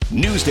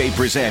Newsday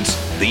presents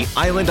the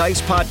Island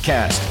Ice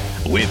Podcast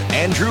with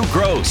Andrew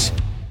Gross.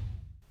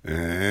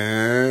 And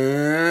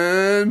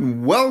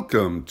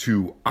welcome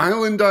to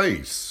Island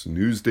Ice,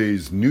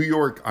 Newsday's New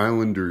York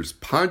Islanders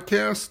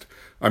podcast.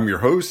 I'm your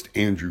host,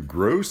 Andrew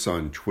Gross,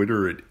 on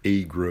Twitter at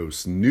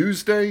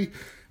 @AGrossNewsday.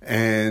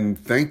 And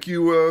thank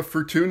you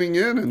for tuning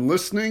in and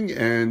listening.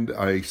 And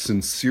I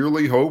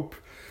sincerely hope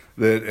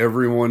that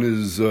everyone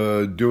is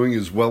doing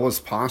as well as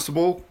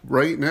possible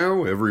right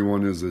now.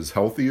 Everyone is as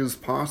healthy as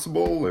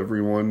possible.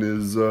 Everyone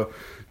is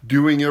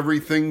doing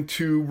everything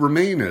to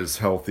remain as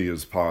healthy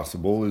as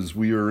possible as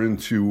we are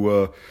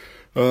into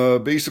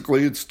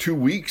basically it's 2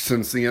 weeks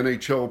since the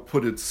NHL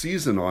put its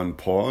season on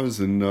pause,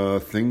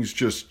 and things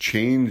just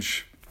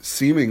change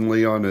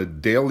seemingly on a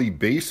daily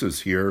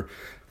basis here.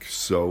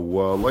 So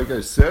like I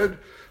said,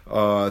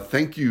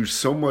 thank you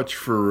so much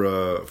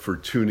for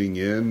tuning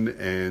in.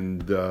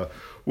 And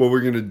what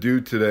we're going to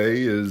do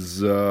today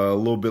is a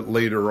little bit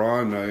later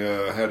on,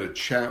 I had a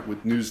chat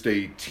with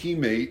Newsday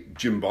teammate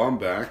Jim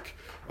Bombach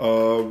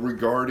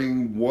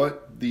regarding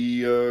what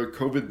the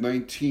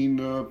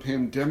COVID-19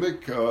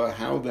 pandemic,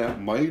 how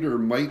that might or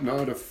might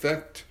not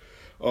affect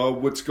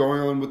what's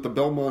going on with the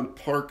Belmont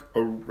Park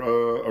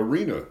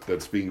arena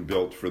that's being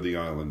built for the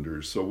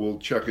Islanders. So we'll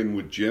check in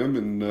with Jim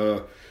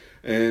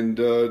and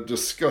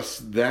discuss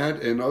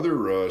that and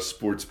other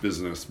sports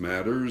business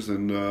matters.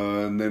 And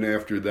then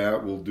after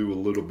that, we'll do a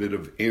little bit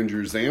of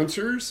Andrew's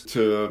Answers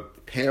to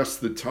pass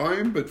the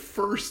time. But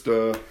first,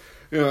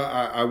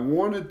 I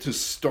wanted to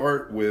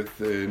start with,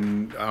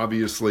 and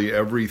obviously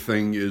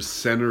everything is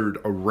centered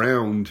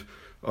around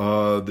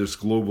this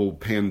global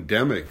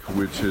pandemic,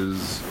 which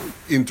has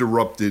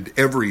interrupted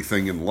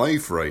everything in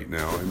life right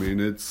now. I mean,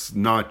 it's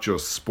not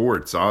just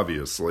sports,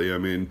 obviously. I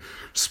mean,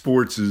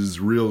 sports is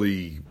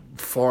really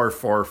far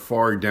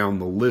down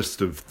the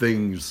list of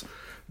things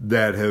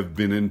that have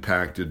been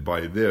impacted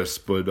by this,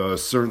 but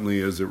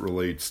certainly as it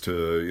relates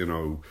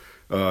to,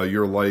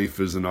 your life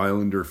as an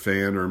Islander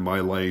fan or my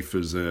life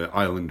as an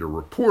Islander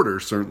reporter,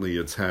 certainly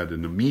it's had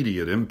an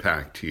immediate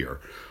impact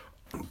here.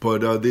 But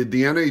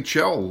the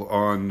NHL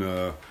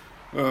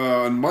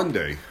on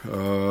Monday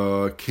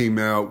came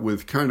out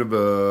with kind of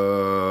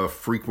a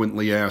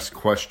frequently asked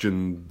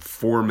question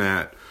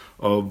format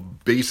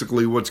of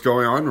basically what's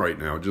going on right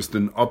now, just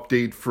an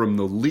update from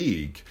the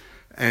league.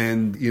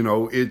 And,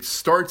 it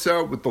starts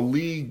out with the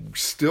league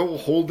still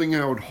holding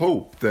out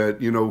hope that,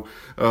 the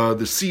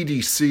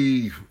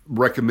CDC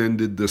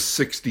recommended the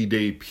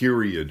 60-day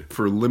period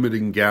for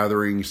limiting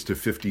gatherings to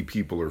 50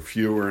 people or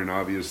fewer. And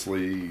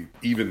obviously,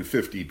 even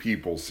 50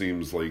 people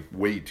seems like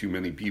way too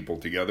many people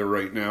together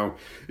right now.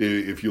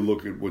 If you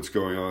look at what's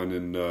going on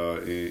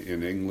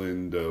in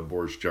England,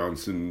 Boris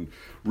Johnson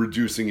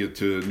reducing it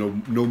to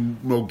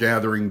no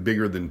gathering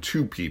bigger than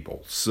 2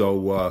 people.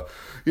 So,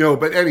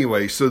 but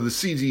anyway, so the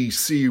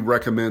CDC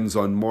recommends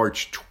on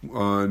March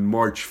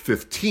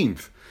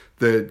 15th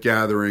that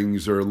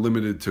gatherings are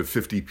limited to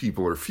 50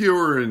 people or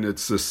fewer, and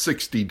it's a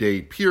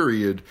 60-day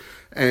period.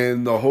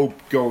 And the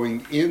hope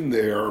going in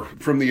there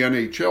from the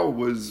NHL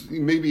was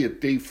maybe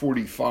at day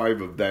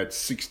 45 of that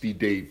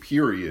 60-day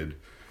period,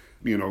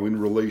 in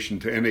relation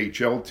to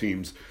NHL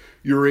teams,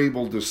 you're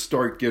able to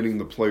start getting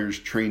the players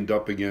trained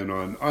up again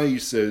on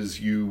ice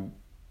as you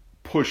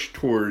push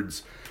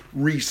towards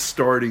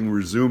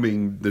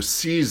resuming the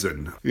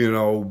season,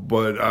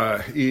 but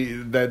like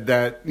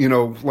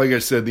I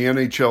said, the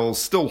NHL is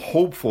still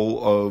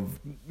hopeful of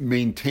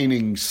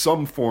maintaining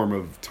some form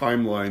of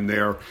timeline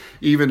there,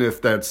 even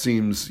if that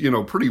seems,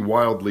 pretty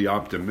wildly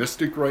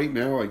optimistic right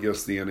now. I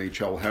guess the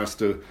NHL has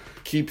to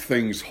keep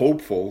things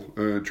hopeful,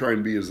 try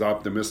and be as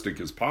optimistic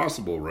as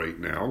possible right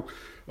now.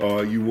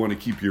 You want to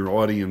keep your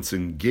audience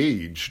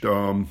engaged.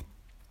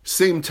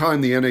 Same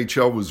time the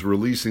NHL was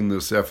releasing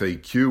this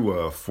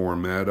FAQ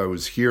format, I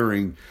was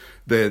hearing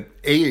that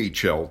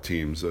AHL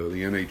teams, the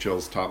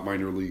NHL's top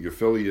minor league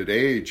affiliate,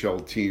 AHL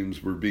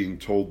teams were being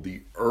told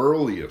the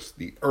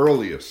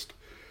earliest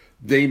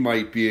they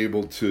might be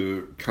able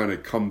to kind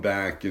of come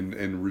back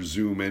and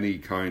resume any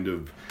kind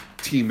of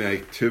team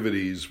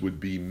activities would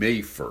be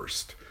May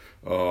 1st.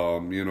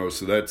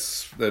 So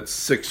that's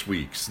 6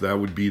 weeks. That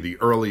would be the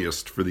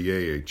earliest for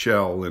the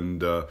AHL,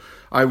 and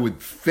I would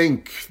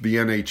think the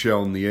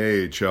NHL and the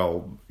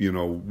AHL,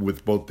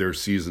 with both their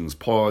seasons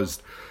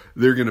paused,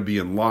 they're going to be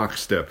in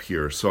lockstep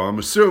here. So I'm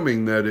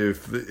assuming that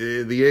if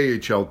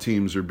the AHL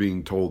teams are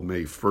being told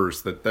May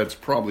 1st, that's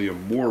probably a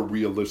more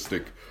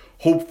realistic,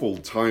 hopeful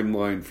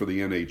timeline for the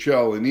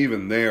NHL, and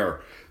even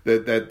there,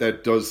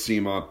 that does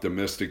seem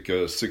optimistic.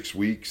 6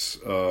 weeks.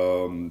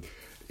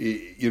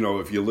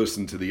 If you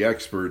listen to the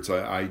experts,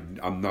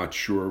 I'm not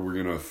sure we're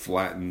going to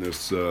flatten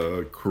this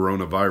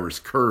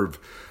coronavirus curve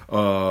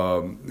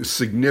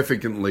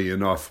significantly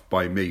enough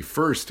by May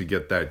 1st to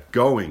get that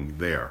going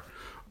there.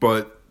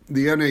 But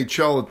the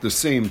NHL at the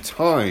same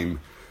time,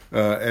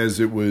 as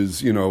it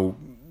was,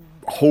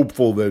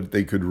 hopeful that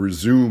they could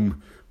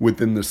resume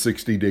within the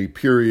 60-day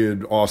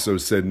period. Also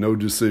said no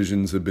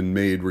decisions have been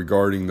made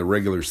regarding the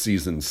regular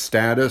season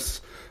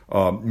status,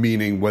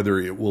 meaning whether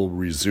it will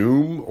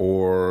resume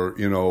or,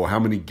 how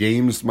many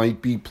games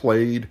might be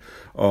played.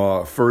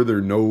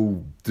 Further,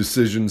 no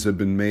decisions have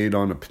been made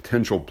on a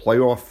potential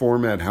playoff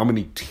format, how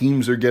many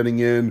teams are getting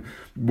in,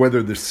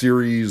 whether the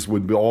series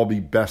would all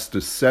be best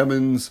of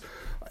sevens.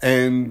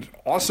 And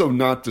also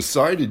not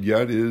decided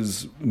yet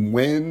is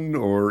when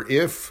or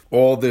if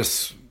all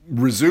this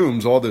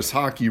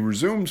hockey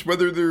resumes,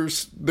 whether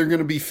they're going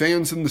to be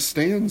fans in the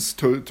stands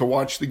to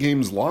watch the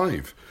games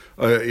live,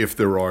 if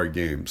there are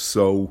games.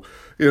 So,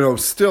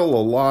 still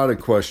a lot of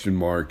question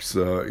marks,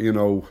 and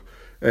the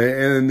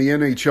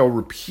NHL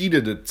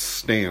repeated its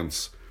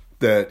stance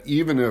that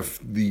even if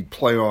the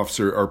playoffs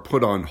are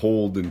put on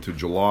hold into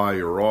July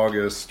or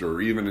August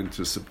or even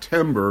into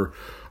September,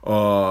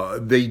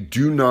 they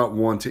do not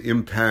want to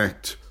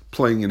impact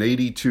playing an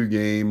 82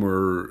 game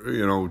or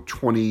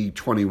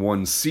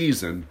 2021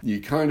 season. You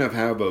kind of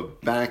have a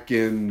back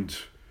end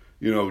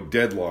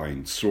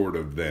deadline sort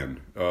of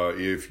then.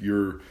 If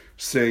you're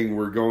saying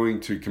we're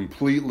going to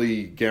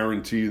completely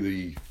guarantee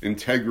the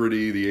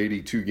integrity, the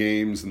 82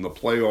 games and the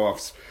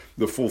playoffs,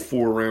 the full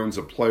 4 rounds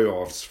of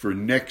playoffs for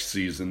next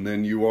season,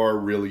 then you are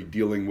really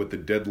dealing with the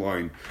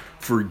deadline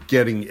for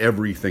getting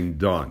everything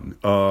done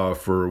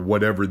for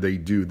whatever they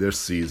do this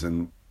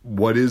season.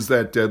 What is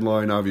that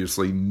deadline?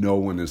 Obviously, no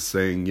one is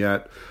saying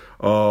yet.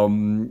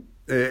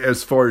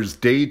 As far as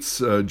dates,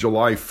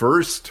 July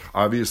 1st,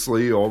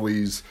 obviously,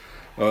 always,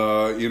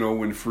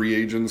 when free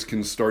agents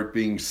can start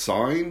being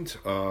signed.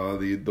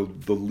 The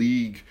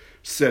league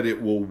said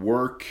it will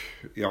work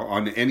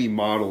on any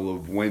model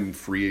of when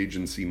free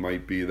agency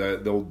might be.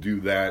 That they'll do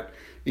that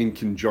in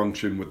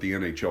conjunction with the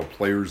NHL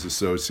Players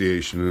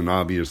Association, and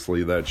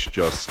obviously that's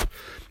just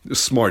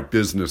smart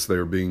business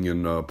there, being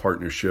in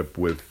partnership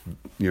with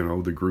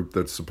the group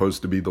that's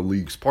supposed to be the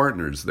league's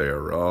partners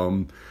there.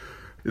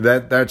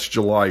 That's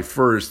July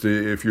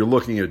 1st. If you're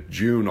looking at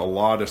June, a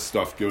lot of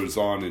stuff goes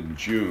on in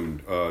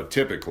June,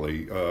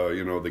 typically.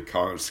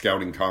 The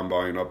scouting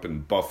combine up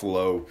in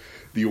Buffalo,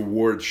 the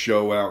awards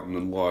show out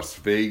in Las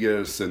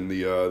Vegas, and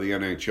the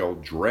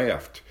NHL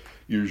draft,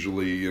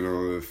 usually,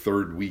 the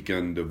third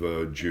weekend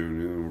of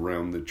June,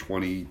 around the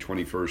 20,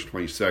 21st,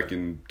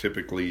 22nd,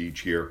 typically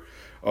each year.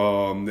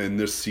 And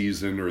this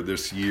season or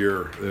this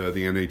year,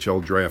 the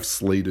NHL draft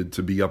slated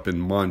to be up in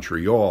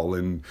Montreal,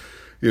 and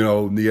the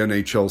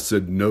NHL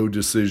said no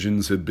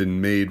decisions had been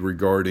made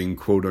regarding,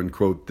 quote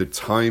unquote, the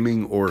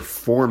timing or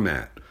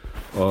format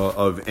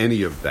of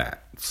any of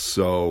that.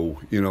 So,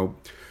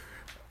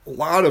 a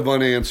lot of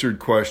unanswered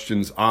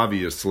questions,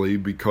 obviously,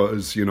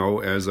 because,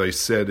 as I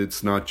said,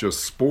 it's not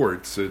just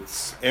sports,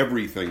 it's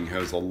everything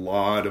has a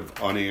lot of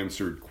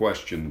unanswered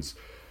questions.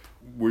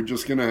 We're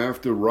just going to have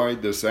to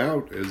ride this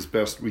out as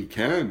best we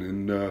can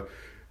and,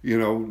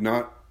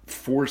 not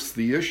force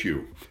the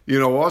issue.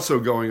 Also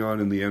going on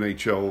in the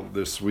NHL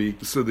this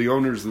week, so the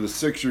owners of the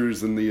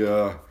Sixers and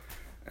the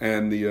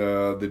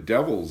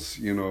Devils,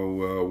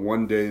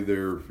 one day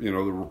they're,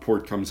 the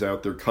report comes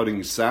out, they're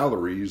cutting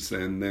salaries,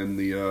 and then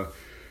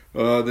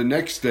the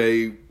next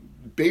day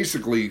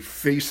basically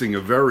facing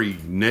a very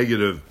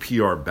negative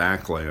PR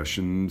backlash,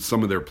 and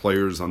some of their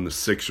players on the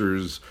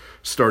Sixers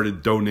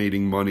started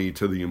donating money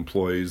to the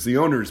employees. The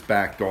owners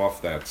backed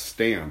off that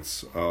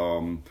stance.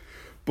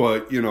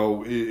 But,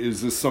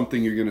 is this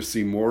something you're going to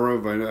see more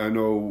of? I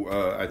know,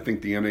 I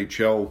think the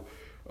NHL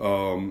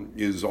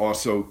is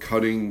also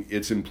cutting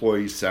its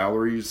employees'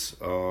 salaries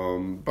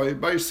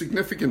by a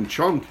significant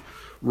chunk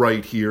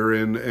right here.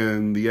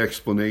 And the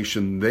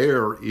explanation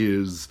there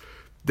is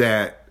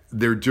that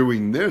they're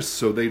doing this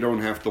so they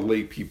don't have to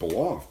lay people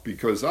off,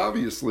 because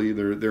obviously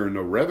there are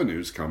no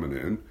revenues coming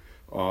in.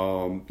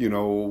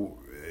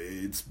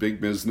 It's big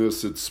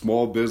business, it's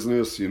small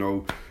business,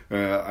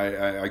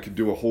 I could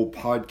do a whole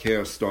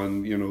podcast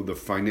on, the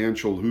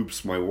financial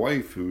hoops my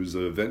wife, who's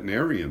a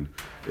veterinarian,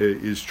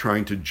 is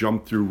trying to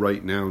jump through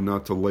right now,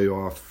 not to lay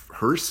off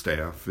her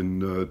staff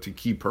and to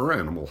keep her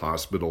animal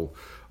hospital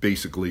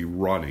basically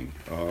running.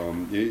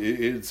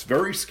 It's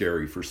very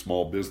scary for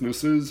small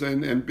businesses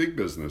and big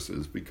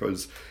businesses,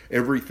 because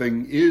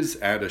everything is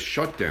at a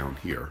shutdown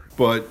here.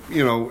 But,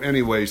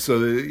 anyway, so,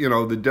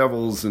 the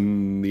Devils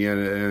and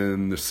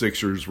the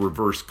Sixers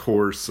reversed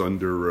course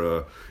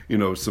under,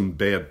 some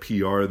bad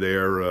PR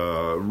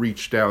there,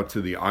 reached out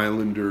to the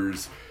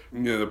Islanders.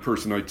 The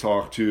person I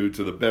talked to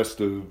the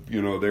best of,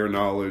 their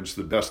knowledge,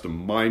 the best of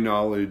my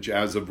knowledge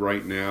as of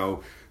right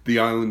now, the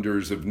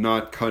Islanders have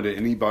not cut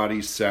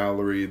anybody's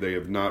salary. They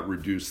have not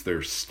reduced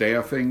their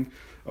staffing.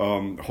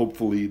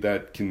 Hopefully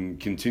that can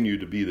continue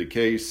to be the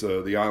case.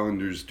 The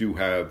Islanders do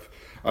have,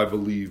 I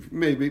believe,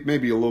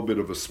 maybe a little bit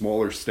of a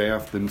smaller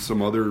staff than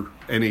some other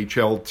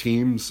NHL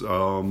teams.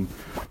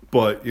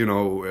 But,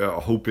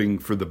 hoping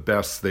for the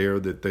best there,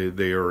 that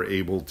they are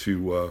able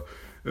to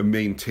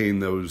maintain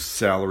those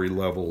salary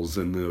levels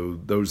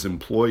and those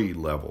employee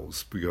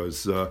levels,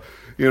 because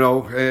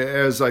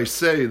as I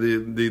say,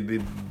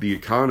 the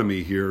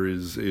economy here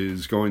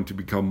is going to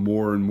become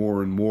more and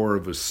more and more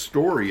of a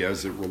story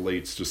as it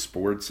relates to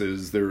sports,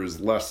 as there is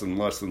less and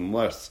less and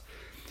less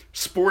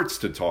sports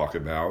to talk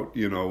about,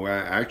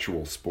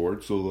 actual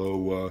sports,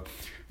 although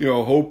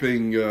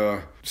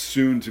hoping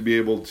soon to be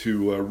able to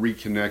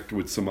reconnect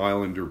with some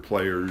Islander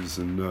players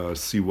and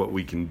see what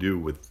we can do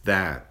with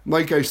that.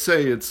 Like I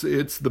say, it's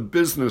the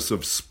business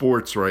of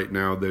sports right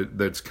now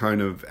that's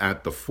kind of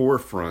at the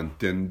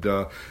forefront, and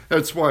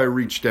that's why I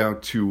reached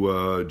out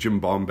to Jim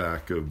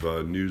Bombach of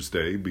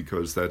Newsday,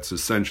 because that's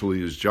essentially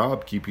his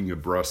job, keeping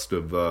abreast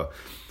of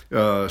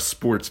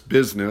sports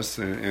business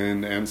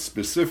and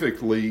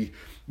specifically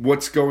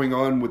what's going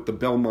on with the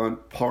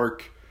Belmont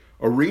Park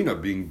arena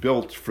being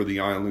built for the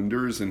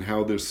Islanders and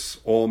how this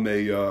all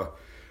may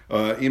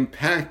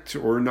impact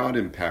or not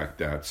impact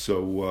that.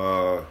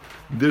 So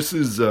this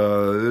is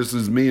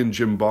me and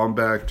Jim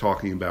Bombach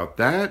talking about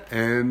that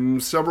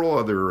and several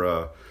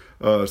other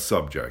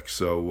subjects.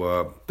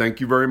 So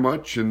thank you very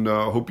much, and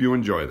hope you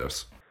enjoy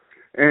this.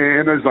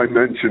 And as I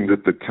mentioned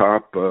at the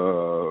top,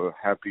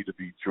 happy to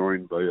be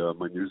joined by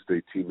my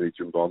Newsday teammate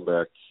Jim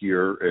Bombach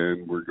here,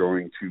 and we're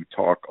going to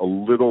talk a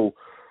little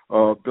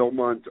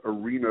Belmont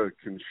Arena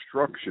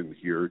construction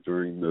here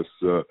during this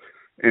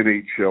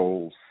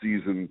NHL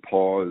season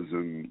pause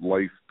and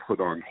life put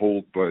on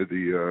hold by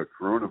the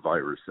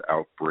coronavirus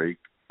outbreak.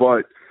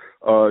 But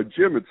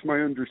Jim, it's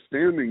my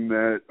understanding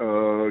that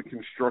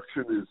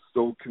construction is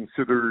still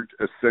considered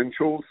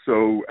essential.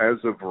 So as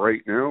of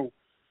right now,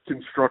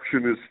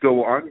 construction is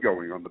still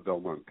ongoing on the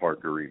Belmont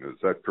Park Arena. Is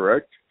that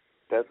correct?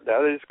 That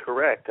is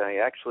correct. I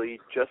actually,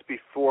 just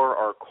before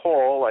our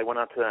call, I went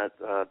out to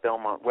that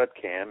Belmont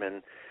webcam,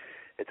 and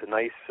it's a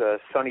nice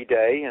sunny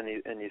day, and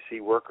you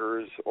see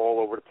workers all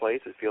over the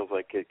place. It feels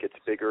like it gets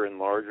bigger and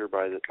larger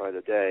by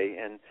the day.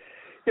 And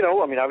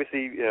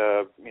obviously,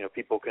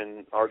 people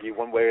can argue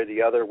one way or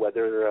the other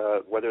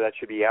whether that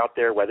should be out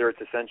there, whether it's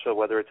essential,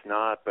 whether it's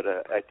not. But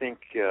I think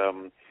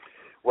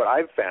what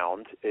I've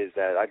found is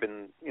that I've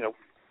been,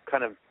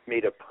 kind of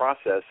made a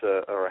process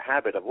or a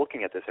habit of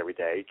looking at this every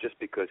day. Just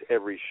because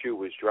every shoe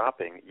was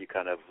dropping, you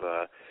kind of,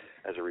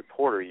 as a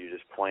reporter, you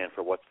just plan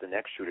for what's the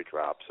next shoe to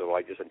drop. So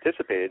I just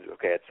anticipated,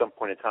 okay, at some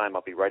point in time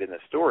I'll be writing this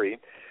story.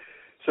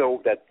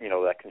 So that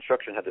that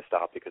construction had to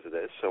stop because of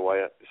this. So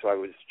I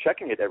was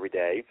checking it every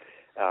day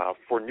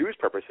for news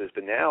purposes.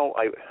 But now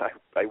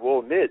I will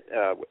admit,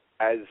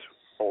 as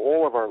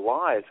all of our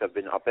lives have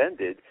been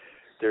upended,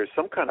 there's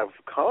some kind of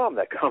calm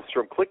that comes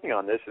from clicking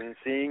on this and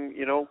seeing,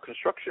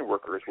 construction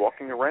workers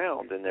walking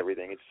around and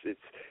everything.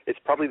 It's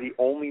probably the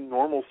only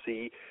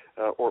normalcy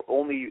or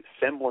only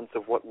semblance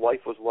of what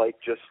life was like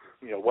just,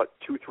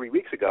 2-3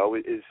 weeks ago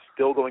is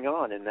still going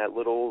on in that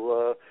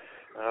little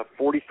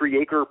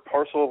 43-acre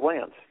parcel of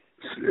land.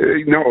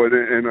 No,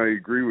 and I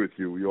agree with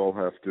you. We all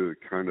have to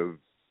kind of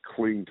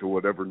cling to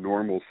whatever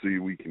normalcy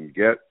we can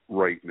get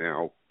right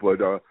now. But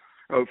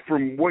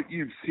from what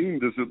you've seen,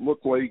 does it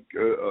look like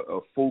a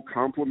full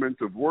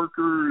complement of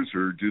workers,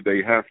 or do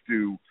they have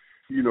to,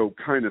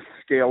 kind of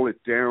scale it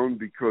down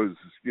because,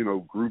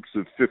 groups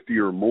of 50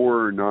 or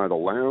more are not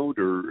allowed,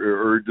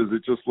 or does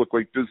it just look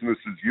like business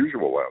as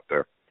usual out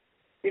there?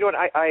 You know what,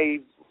 I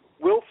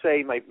will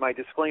say my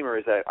disclaimer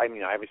is that,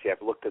 obviously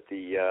I've looked at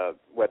the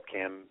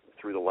webcam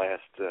through the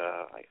last,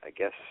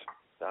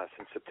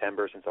 since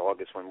September, since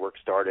August when work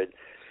started.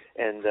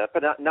 And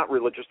but not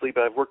religiously,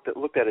 but I've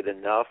looked at it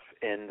enough,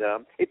 and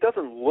it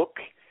doesn't look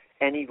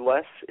any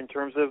less in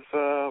terms of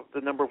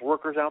the number of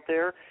workers out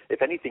there.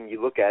 If anything,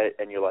 you look at it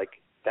and you're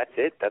like, that's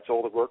it? That's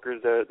all the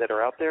workers that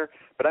are out there?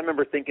 But I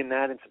remember thinking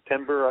that in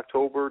September,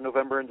 October,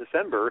 November, and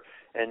December,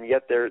 and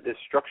yet this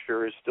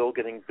structure is still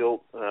getting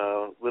built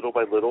little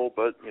by little,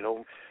 but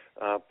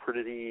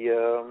pretty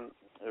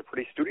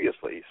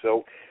studiously.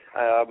 So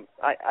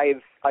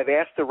I've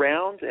asked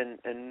around,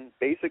 and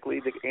basically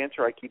the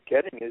answer I keep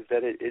getting is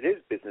that it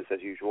is business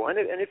as usual. And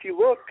if you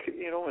look,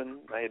 and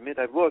I admit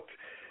I've looked,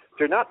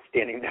 they're not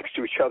standing next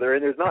to each other,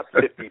 and there's not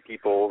 50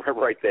 people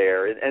right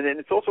there. And then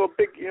it's also a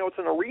big, it's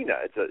an arena.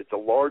 It's a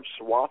large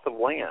swath of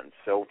land.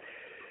 So,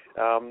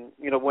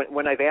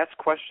 when I've asked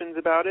questions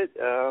about it,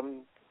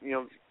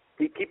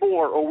 people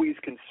are always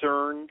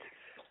concerned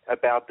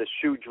about the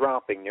shoe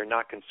dropping. They're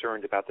not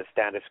concerned about the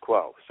status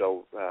quo.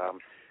 So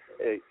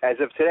as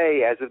of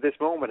today, as of this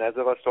moment, as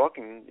of us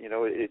talking,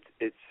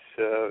 it's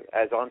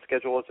as on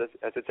schedule as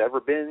it's ever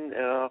been,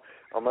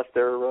 unless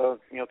they're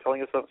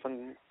telling us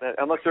something,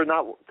 unless they're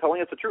not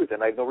telling us the truth,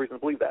 and I have no reason to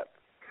believe that.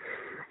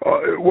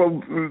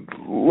 Well,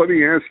 let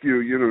me ask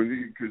you,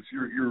 because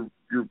you're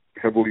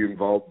heavily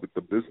involved with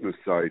the business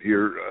side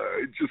here,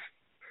 just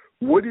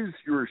what is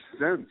your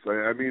sense?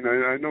 I mean,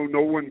 I know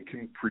no one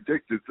can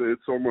predict it.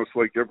 It's almost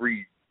like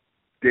every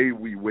day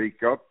we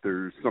wake up,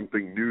 there's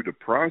something new to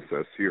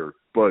process here.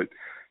 But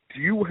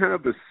do you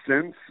have a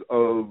sense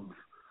of,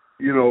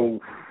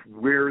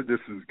 where this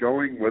is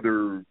going,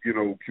 whether,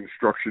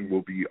 construction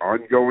will be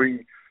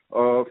ongoing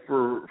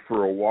for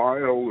a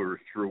while or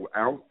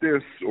throughout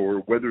this, or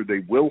whether they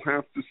will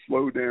have to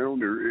slow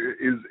down, or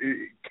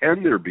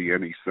can there be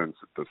any sense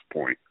at this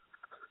point?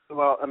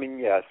 Well, I mean,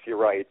 yes, you're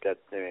right that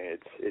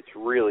it's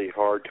really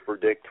hard to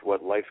predict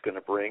what life's going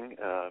to bring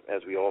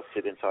as we all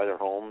sit inside our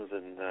homes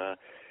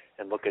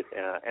and look at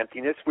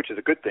emptiness, which is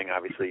a good thing.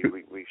 Obviously,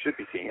 we should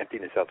be seeing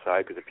emptiness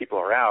outside, because if people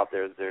are out,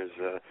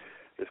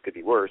 this could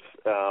be worse.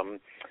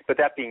 But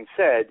that being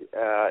said,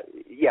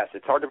 yes,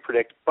 it's hard to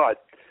predict.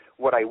 But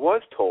what I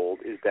was told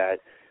is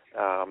that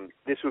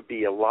this would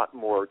be a lot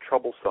more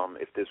troublesome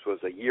if this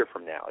was a year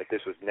from now, if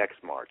this was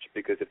next March.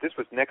 Because if this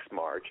was next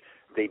March,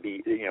 they'd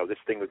be, this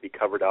thing would be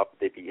covered up,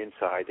 they'd be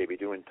inside, they'd be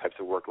doing types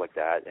of work like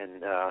that,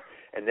 and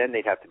then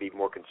they'd have to be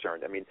more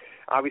concerned. I mean,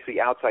 obviously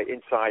outside,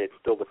 inside, it's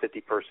still the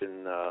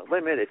 50-person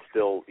limit. It's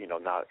still,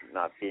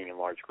 not being in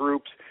large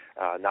groups,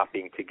 not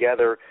being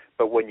together.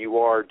 But when you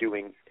are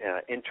doing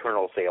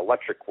internal, say,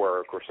 electric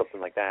work or something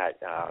like that,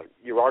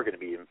 you are going to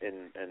be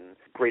in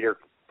greater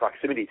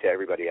proximity to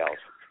everybody else.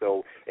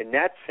 So in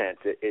that sense,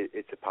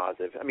 it's a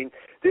positive. I mean,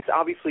 this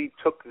obviously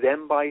took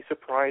them by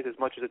surprise as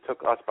much as it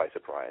took us by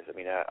surprise. I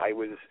mean,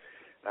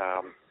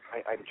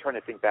 I'm trying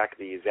to think back to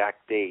the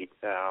exact date.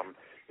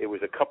 It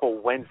was a couple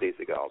Wednesdays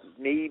ago,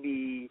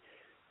 maybe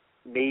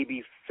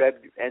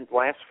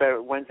last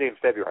Wednesday in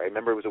February. I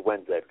remember it was a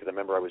Wednesday because I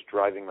remember I was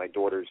driving my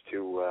daughters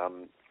to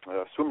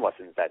swim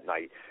lessons that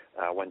night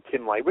when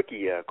Tim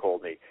Leiweke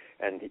called me,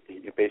 and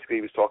he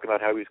basically was talking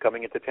about how he was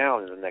coming into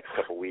town in the next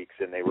couple of weeks,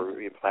 and they were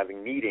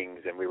having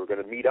meetings, and we were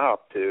going to meet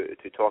up to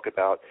talk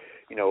about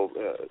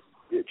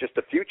just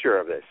the future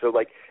of this. So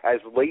like as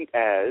late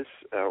as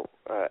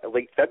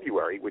late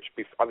February, which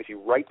obviously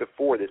right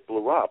before this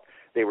blew up,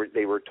 they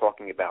were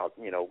talking about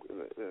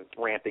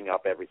ramping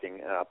up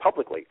everything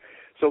publicly.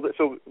 So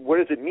what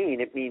does it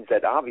mean? It means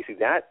that obviously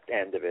that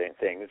end of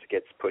things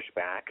gets pushed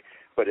back,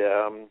 but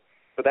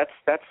that's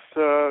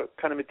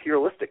kind of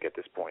materialistic at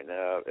this point.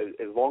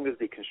 As long as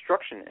the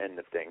construction end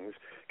of things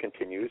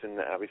continues, and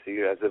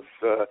obviously as of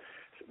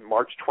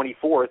March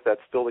 24th,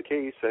 that's still the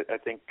case. I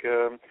think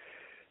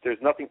there's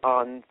nothing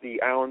on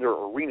the Islander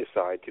arena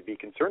side to be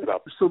concerned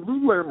about. So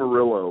Lou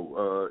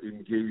Lamoriello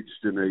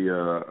engaged in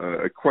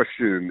a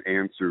question and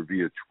answer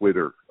via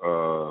Twitter,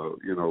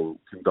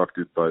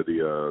 conducted by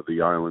the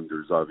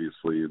Islanders,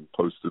 obviously, and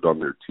posted on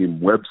their team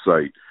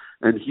website.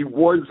 And he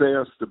was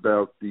asked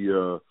about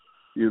the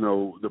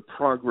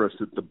progress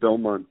at the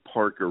Belmont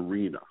Park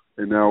Arena.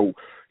 And now,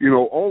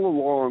 all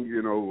along,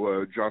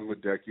 John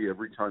Ledecky,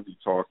 every time you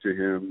talk to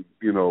him,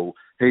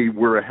 hey,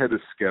 we're ahead of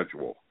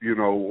schedule,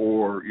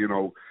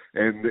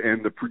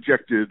 and the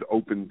projected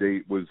open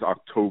date was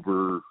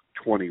October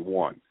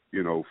 21,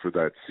 for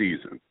that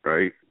season,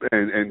 right?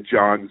 And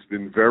John's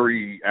been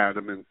very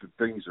adamant that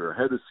things are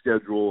ahead of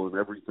schedule and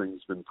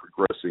everything's been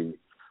progressing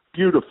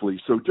beautifully.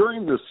 So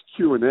during this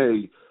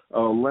Q&A,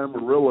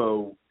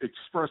 Lamoriello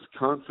expressed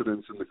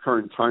confidence in the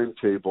current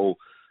timetable,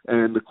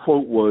 and the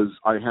quote was,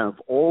 "I have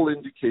all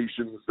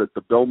indications that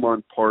the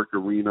Belmont Park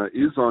Arena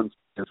is on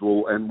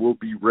schedule and will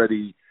be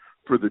ready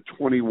for the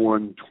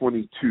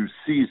 21-22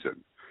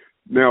 season."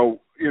 Now,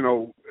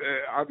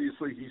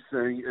 obviously he's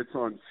saying it's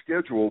on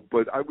schedule,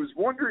 but I was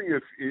wondering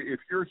if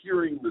you're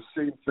hearing the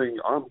same thing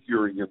I'm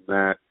hearing in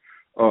that,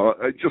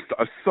 just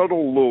a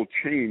subtle little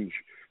change,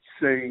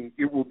 saying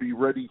it will be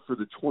ready for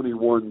the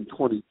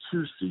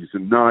 21-22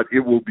 season, not it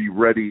will be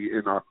ready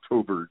in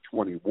October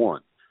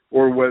 21,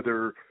 or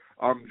whether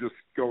I'm just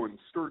going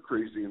stir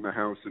crazy in the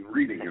house and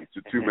reading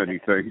into too many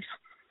things.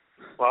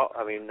 Well,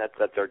 I mean,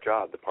 that's our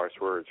job, to parse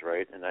words,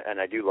 right?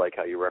 And I do like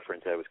how you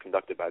referenced that it was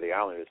conducted by the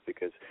Islanders,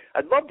 because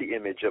I'd love the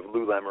image of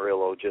Lou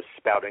Lamoriello just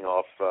spouting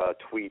off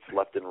tweets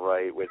left and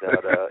right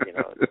without,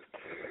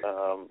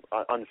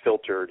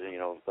 unfiltered,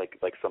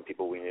 like some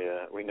people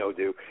we know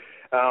do.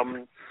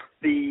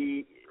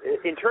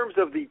 In terms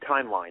of the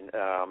timeline,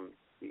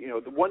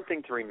 the one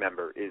thing to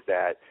remember is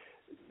that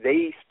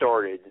they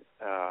started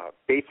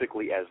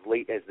basically as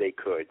late as they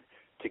could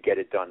to get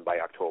it done by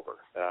October.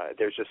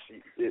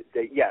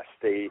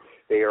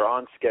 They are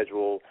on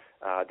schedule.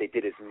 They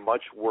did as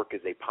much work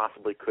as they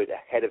possibly could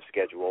ahead of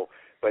schedule,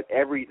 but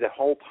the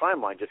whole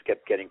timeline just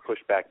kept getting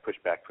pushed back.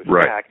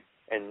 Right.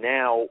 And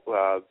now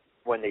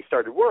when they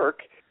started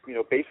work,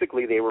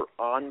 basically they were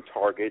on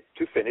target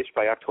to finish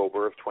by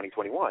October of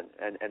 2021,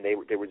 and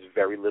there was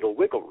very little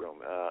wiggle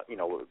room.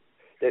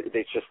 It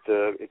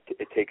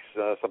takes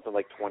something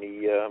like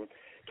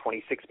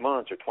 26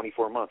 months or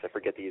 24 months. I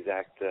forget the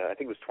exact. I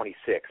think it was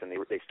 26, and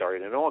they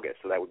started in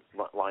August, so that would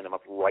line them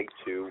up right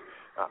to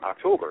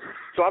October.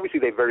 So obviously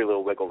they have very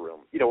little wiggle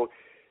room.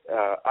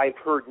 I've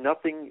heard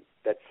nothing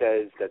that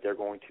says that they're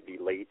going to be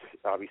late.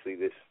 Obviously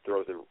this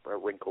throws a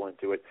wrinkle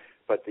into it.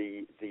 But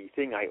the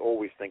thing I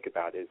always think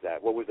about is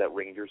that, what was that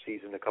Ranger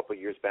season a couple of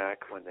years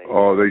back when they?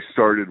 Oh, they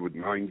started with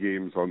 9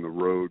 games on the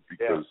road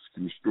because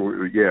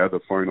the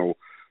final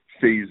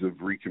phase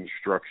of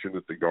reconstruction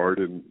at the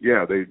Garden.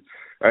 Yeah,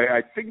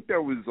 I think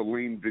that was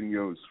Alain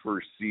Vigneault's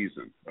first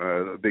season.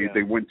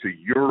 They went to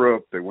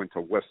Europe, they went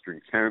to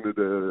Western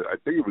Canada. I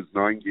think it was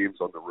 9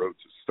 games on the road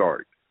to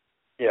start.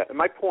 Yeah, and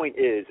my point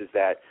is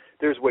that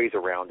there's ways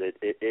around it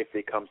if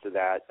it comes to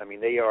that. I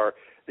mean, they are,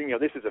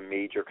 this is a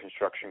major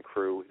construction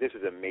crew. This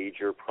is a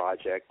major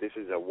project. This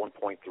is a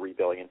 $1.3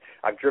 billion.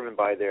 I've driven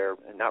by there,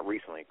 and not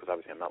recently, because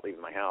obviously I'm not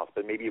leaving my house,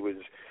 but maybe it was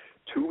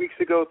 3 weeks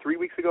ago,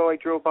 I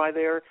drove by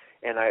there,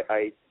 and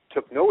I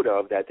took note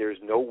of that there's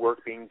no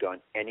work being done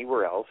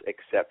anywhere else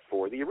except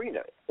for the arena.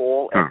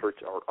 All efforts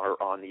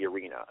are on the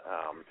arena.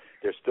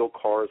 There's still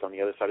cars on the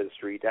other side of the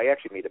street. I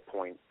actually made a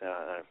point,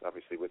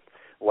 obviously with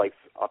life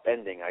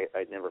upending,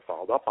 I never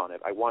followed up on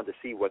it. I wanted to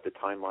see what the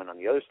timeline on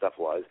the other stuff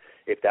was,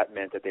 if that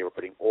meant that they were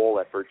putting all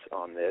efforts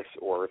on this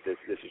or if this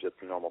is just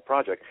a normal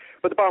project.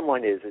 But the bottom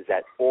line is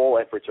that all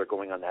efforts are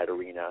going on that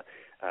arena.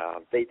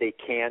 They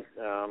can't...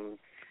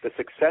 the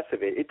success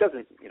of it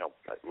doesn't,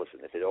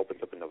 listen, if it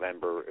opens up in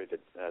November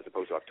as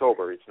opposed to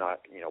October, it's not,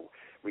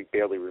 we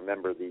barely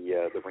remember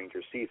the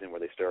Rangers season where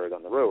they started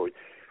on the road.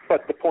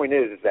 But the point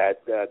is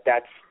that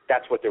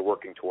that's what they're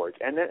working towards.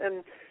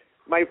 And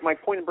my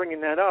point in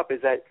bringing that up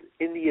is that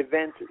in the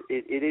event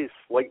it is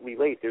slightly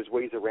late, there's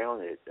ways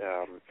around it.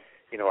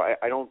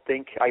 I don't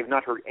think, I've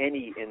not heard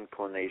any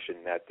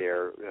inclination that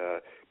they're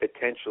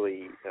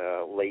potentially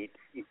late,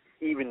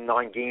 even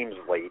 9 games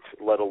late,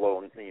 let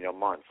alone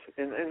months.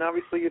 And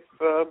obviously, if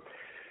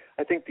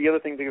I think the other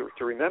thing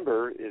to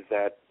remember is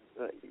that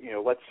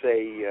let's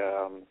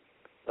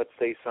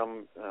say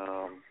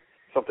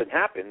something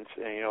happens,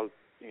 and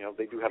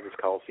they do have this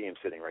Coliseum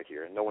sitting right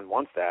here, and no one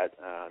wants that.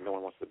 No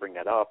one wants to bring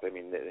that up. I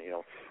mean,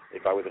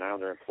 if I was an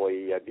Islander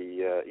employee, I'd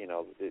be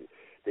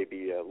they'd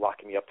be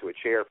locking me up to a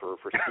chair for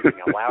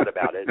speaking out loud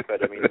about it.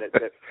 But I mean,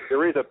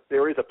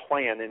 there is a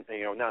plan, and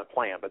not a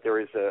plan, but there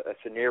is a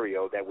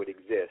scenario that would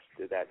exist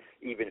that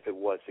even if it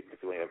was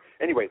significantly.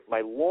 Anyway, my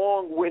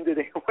long-winded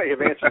way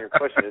of answering your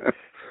question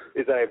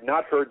is that I have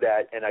not heard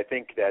that, and I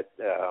think that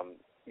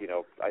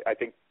I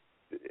think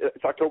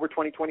it's October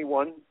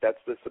 2021.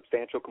 That's the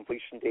substantial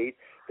completion date.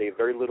 They have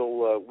very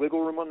little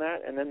wiggle room on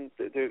that, and then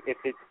if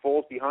it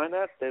falls behind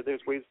that,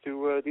 there's ways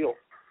to deal.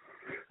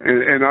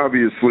 And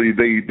obviously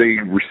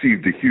they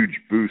received a huge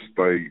boost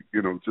by,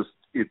 just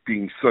it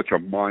being such a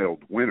mild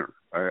winter.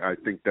 I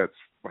think that's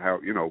how,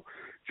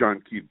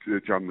 John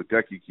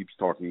Ledecky keeps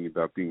talking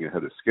about being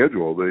ahead of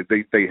schedule.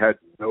 They had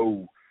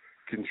no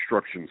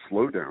construction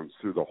slowdowns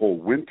through the whole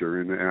winter,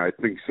 and I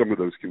think some of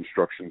those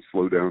construction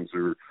slowdowns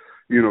are,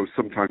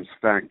 sometimes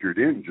factored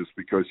in just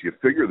because you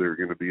figure there are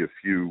going to be a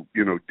few,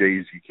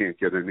 days you can't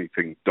get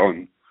anything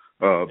done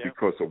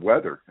because of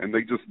weather, and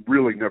they just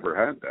really never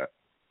had that.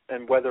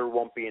 And weather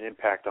won't be an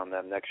impact on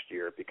them next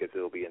year because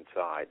it'll be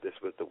inside. This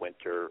was the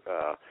winter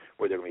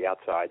where they're going to be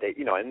outside. They,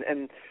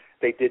 and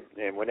they did.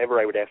 And whenever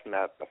I would ask them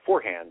that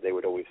beforehand, they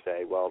would always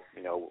say, "Well,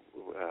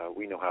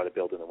 we know how to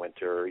build in the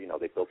winter.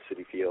 They built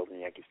Citi Field and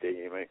Yankee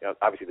Stadium.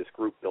 Obviously, this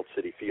group built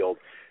Citi Field.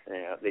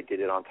 They did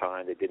it on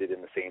time. They did it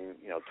in the same,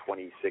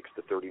 26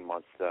 to 30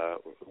 month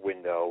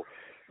window."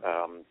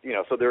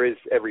 So there is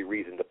every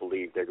reason to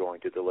believe they're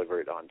going to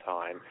deliver it on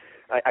time.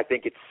 I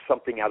think it's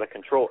something out of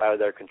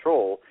their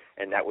control,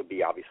 and that would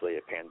be obviously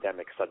a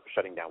pandemic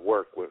shutting down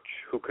work, which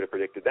who could have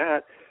predicted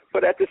that?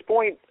 But at this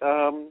point,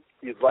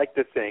 you'd like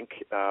to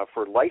think,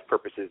 for life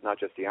purposes, not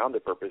just the Islander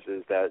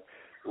purposes, that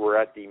we're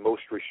at the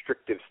most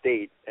restrictive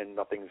state and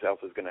nothing else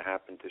is going to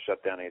happen to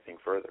shut down anything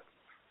further.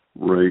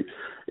 Right.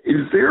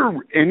 Is there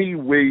any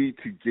way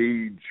to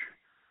gauge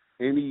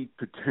any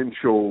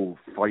potential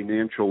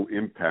financial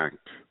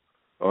impact,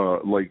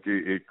 like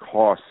it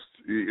cost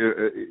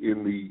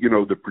in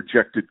the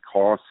projected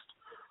cost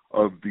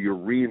of the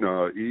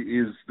arena?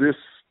 Is this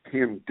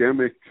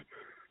pandemic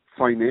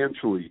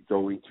financially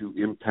going to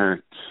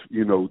impact,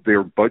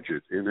 their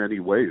budget in any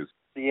ways?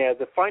 Yeah,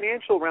 the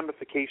financial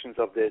ramifications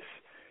of this,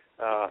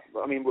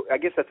 I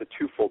guess that's a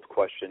twofold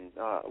question.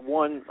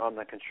 One, on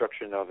the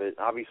construction of it,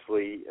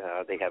 obviously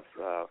they have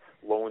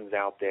loans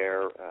out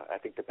there. I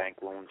think the bank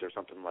loans are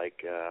something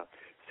like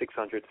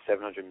 $600 to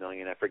 $700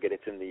 million. I forget.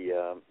 It's in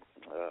the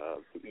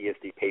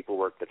ESD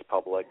paperwork that's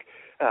public.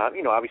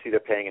 Obviously they're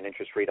paying an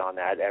interest rate on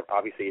that.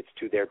 Obviously it's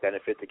to their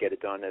benefit to get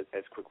it done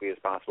as quickly as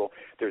possible.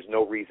 There's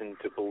no reason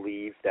to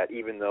believe that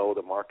even though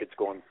the market's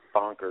going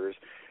bonkers,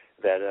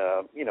 that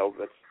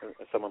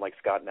someone like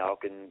Scott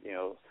Malkin,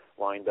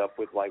 lined up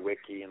with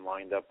Leiweke and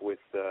lined up with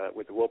the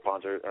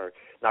Wilpons are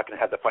not going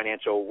to have the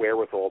financial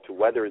wherewithal to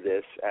weather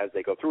this as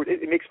they go through it.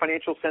 It makes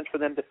financial sense for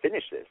them to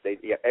finish this.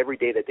 Every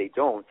day that they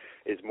don't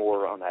is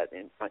more on that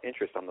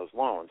interest on those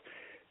loans.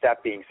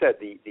 That being said,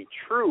 the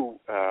true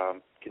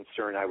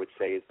concern, I would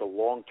say, is the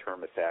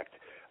long-term effect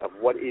of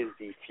what is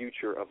the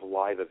future of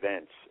live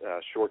events,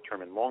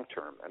 short-term and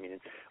long-term. I mean,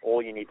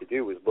 all you need to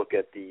do is look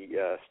at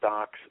the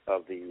stocks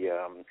of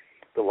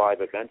the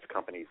live events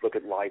companies. Look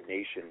at Live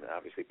Nation.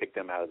 Obviously, pick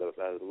them out of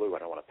the blue. I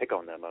don't want to pick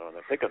on them.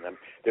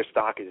 Their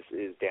stock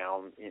is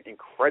down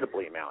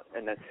incredibly amount,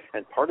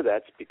 and part of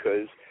that's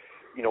because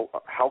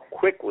how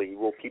quickly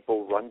will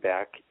people run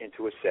back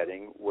into a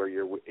setting where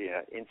you're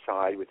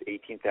inside with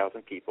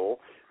 18,000 people,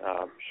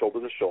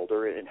 shoulder to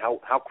shoulder, and how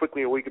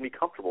quickly are we going to be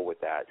comfortable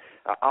with that?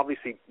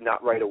 Obviously,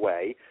 not right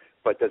away.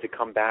 But does it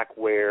come back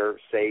where,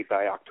 say,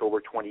 by October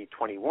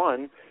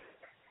 2021,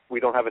 we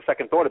don't have a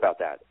second thought about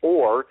that?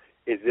 Or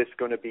is this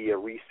going to be a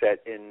reset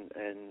in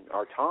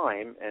our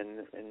time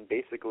and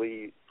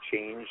basically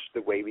change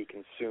the way we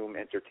consume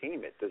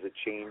entertainment? Does it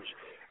change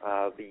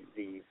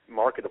the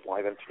market of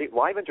live entertainment?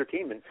 Live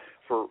entertainment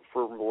for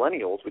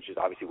millennials, which is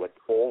obviously what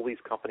all these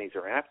companies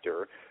are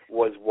after,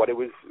 was what it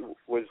was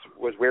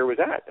where it was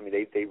at. I mean,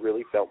 they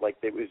really felt like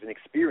it was an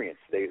experience.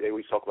 They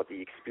always talk about the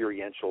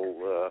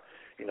experiential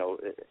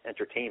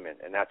entertainment,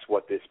 and that's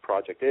what this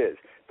project is.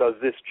 Does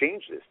this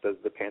change this? Does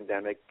the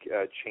pandemic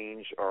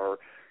change our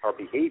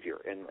behavior?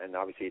 And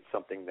obviously it's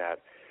something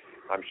that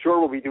I'm sure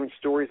we'll be doing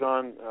stories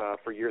on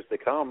for years to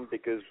come,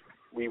 because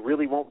we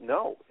really won't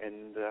know.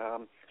 And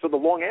so the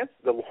long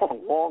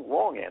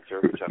answer,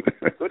 which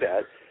I'm good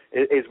at,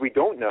 is we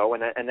don't know,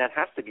 and that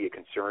has to be a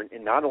concern,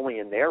 and not only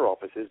in their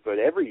offices, but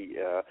every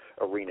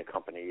arena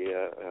company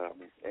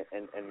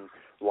and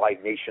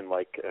Live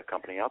Nation-like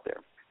company out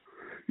there.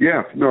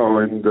 Yeah, no,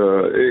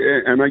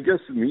 and I guess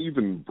an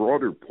even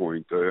broader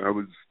point, I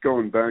was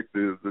going back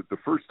to the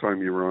first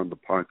time you were on the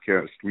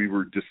podcast, we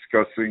were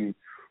discussing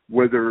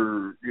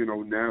whether,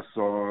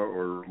 Nassau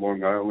or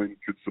Long Island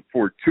could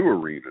support two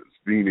arenas,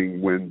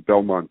 meaning when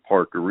Belmont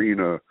Park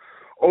Arena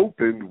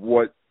opened,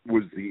 what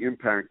was the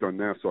impact on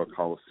Nassau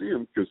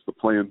Coliseum, because the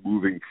plan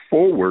moving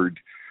forward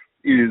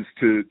is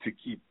to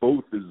keep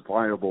both as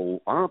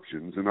viable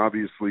options, and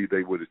obviously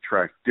they would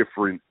attract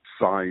different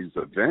size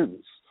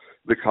events,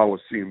 the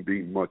Coliseum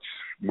being much,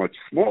 much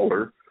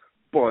smaller,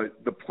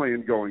 but the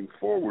plan going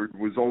forward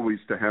was always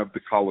to have the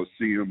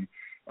Coliseum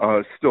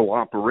still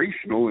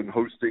operational and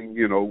hosting,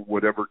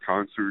 whatever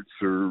concerts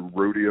or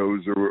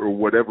rodeos or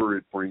whatever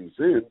it brings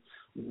in.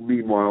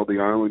 Meanwhile, the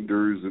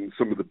Islanders and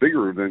some of the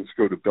bigger events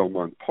go to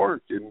Belmont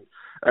Park. And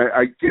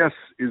I guess,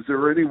 is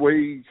there any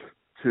way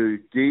to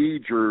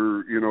gauge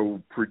or,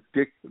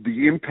 predict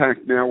the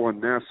impact now on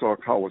Nassau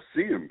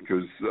Coliseum?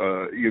 Because,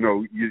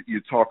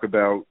 you talk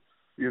about,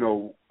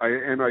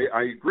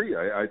 I agree.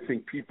 I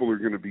think people are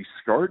going to be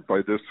scarred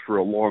by this for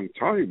a long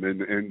time,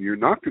 and you're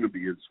not going to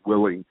be as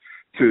willing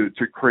to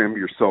cram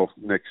yourself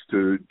next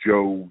to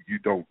Joe you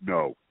don't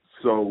know.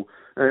 So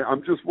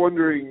I'm just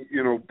wondering,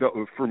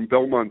 from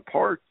Belmont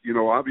Park,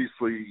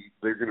 obviously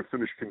they're going to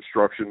finish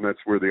construction. That's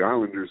where the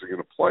Islanders are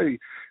going to play.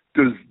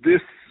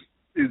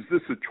 Is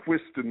this a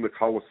twist in the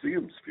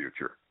Coliseum's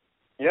future?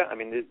 Yeah, I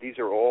mean, these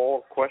are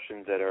all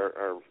questions that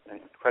are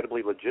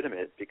incredibly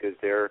legitimate, because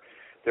their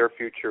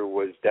future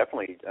was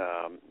definitely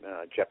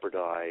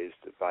jeopardized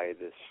by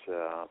this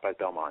by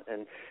Belmont,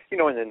 and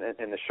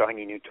and the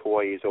shiny new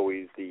toy is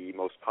always the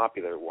most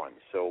popular one.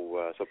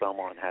 So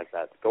Belmont has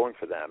that going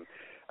for them.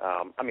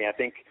 I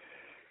think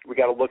we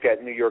got to look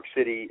at New York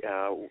City.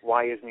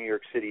 Why is New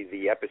York City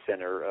the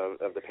epicenter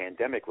of the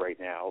pandemic right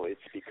now?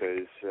 It's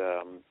because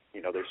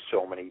there's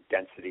so many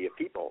density of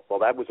people. Well,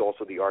 that was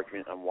also the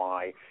argument on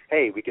why,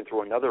 hey, we can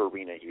throw another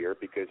arena here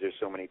because there's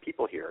so many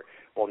people here.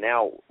 Well,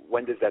 now,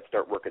 when does that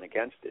start working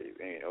against it?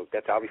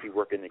 That's obviously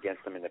working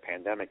against them in the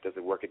pandemic. Does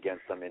it work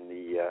against them in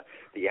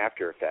the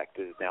after effect?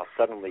 Is now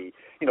suddenly,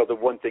 the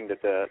one thing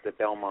that the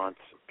Belmont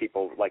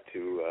people like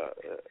to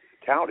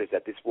tout is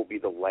that this will be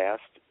the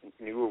last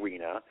new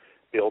arena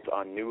built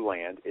on new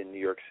land in New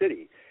York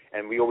City.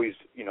 And we always,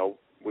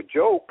 would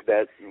joke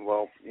that,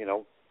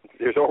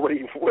 there's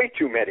already way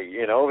too many,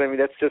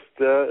 that's just,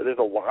 there's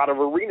a lot of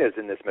arenas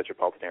in this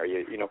metropolitan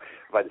area.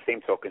 By the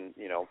same token,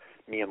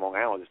 me in Long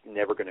Island is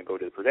never going to go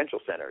to the Prudential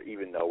Center,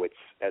 even though it's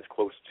as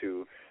close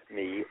to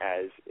me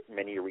as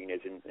many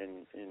arenas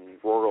in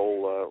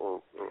rural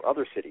or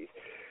other cities.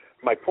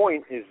 My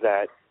point is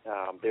that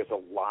there's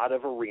a lot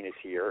of arenas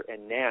here,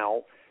 and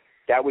now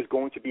that was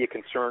going to be a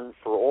concern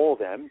for all of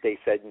them. They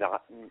said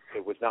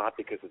it was not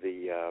because of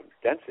the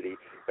density,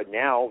 but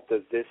now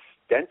does this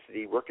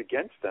density work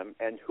against them?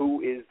 And who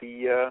is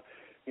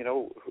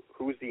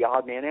who's the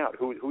odd man out?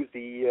 Who's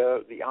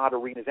the odd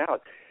arenas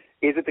out?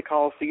 Is it the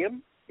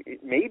Coliseum?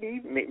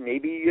 Maybe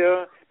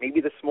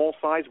the small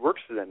size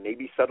works for them.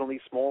 Maybe suddenly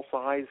small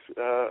size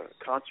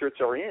concerts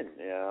are in.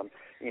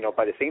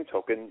 By the same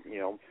token,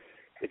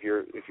 if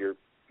you're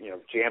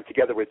jammed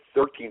together with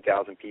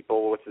 13,000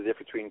 people, what's the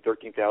difference between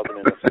 13,000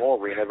 in a small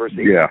arena versus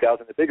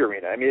 18,000 in a big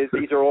arena? I mean,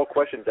 these are all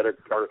questions that are.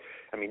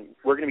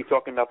 We're going to be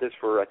talking about this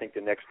for, I think, the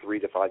next 3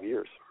 to 5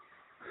 years.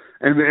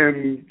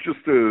 And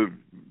just to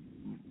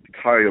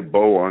tie a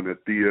bow on it,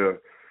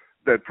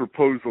 that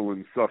proposal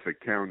in Suffolk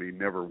County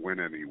never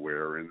went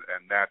anywhere, and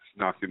that's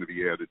not going to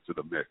be added to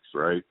the mix,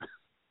 right?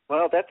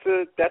 Well, that's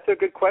a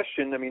good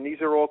question. I mean, these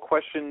are all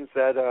questions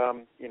that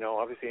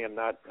obviously I'm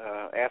not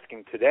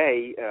asking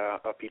today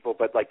of people,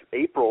 but like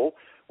April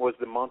was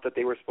the month that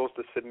they were supposed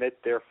to submit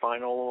their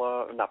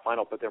final, not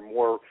final, but their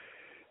more.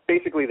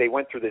 Basically, they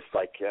went through this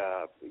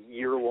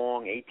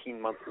year-long,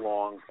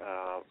 18-month-long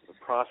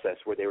process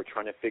where they were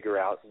trying to figure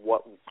out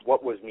what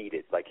was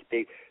needed. Like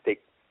they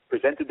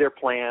presented their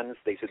plans.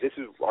 They said, this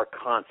is our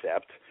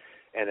concept.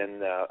 And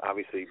then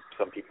obviously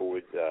some people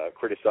would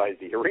criticize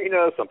the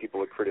arena, some people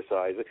would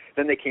criticize it.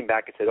 Then they came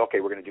back and said,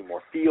 okay, we're going to do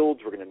more fields,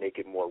 we're going to make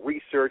it more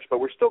research, but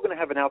we're still going to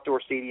have an outdoor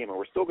stadium, and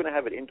we're still going to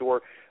have an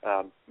indoor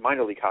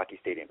minor league hockey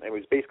stadium. And it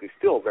was basically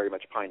still very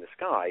much pie in the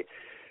sky.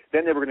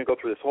 Then they were going to go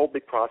through this whole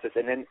big process,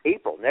 and then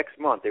April, next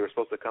month, they were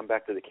supposed to come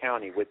back to the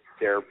county with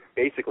their,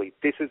 basically,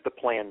 this is the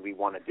plan we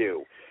want to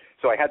do.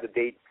 So I had the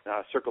date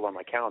circled on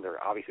my calendar.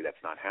 Obviously,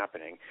 that's not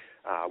happening.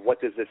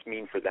 What does this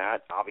mean for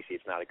that? Obviously,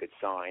 it's not a good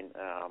sign.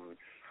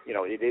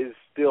 It is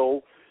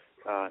still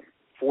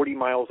 40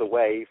 miles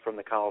away from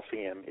the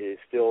Coliseum. It is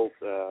still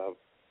a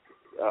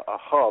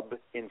hub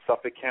in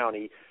Suffolk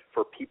County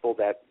for people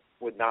that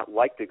would not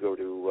like to go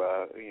to,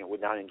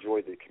 would not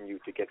enjoy the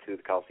commute to get to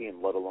the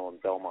Coliseum, let alone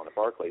Belmont or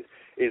Barclays.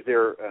 Is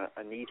there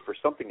a need for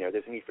something there?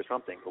 There's a need for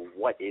something, but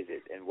what is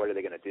it, and what are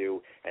they going to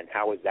do, and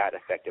how is that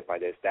affected by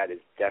this? That is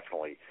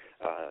definitely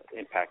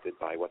impacted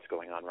by what's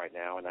going on right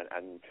now, and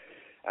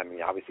I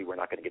mean, obviously we're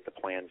not going to get the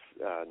plans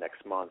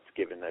next month,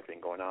 given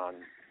everything going on.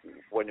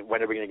 When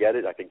are we going to get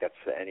it? I think that's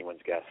anyone's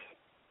guess.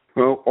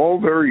 Well, all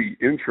very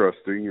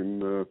interesting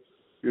and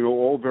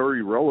all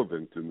very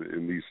relevant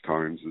in these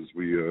times as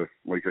we,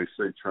 like I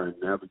say, try and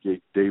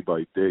navigate day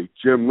by day.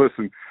 Jim,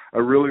 listen, I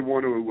really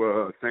want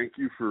to thank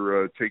you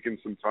for taking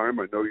some time.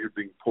 I know you're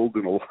being pulled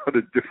in a lot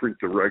of different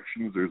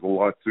directions. There's a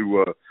lot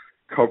to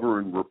cover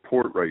and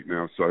report right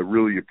now, so I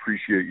really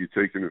appreciate you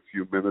taking a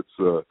few minutes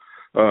to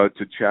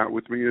chat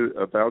with me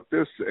about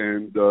this.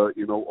 And,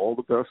 all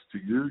the best to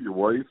you, your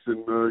wife,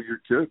 and your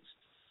kids.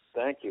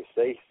 Thank you.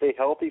 Stay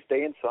healthy,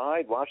 stay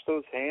inside, wash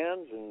those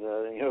hands,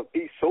 and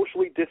be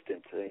socially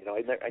distant.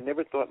 I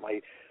never thought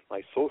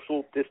my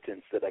social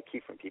distance that I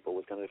keep from people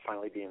was going to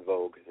finally be in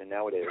vogue, and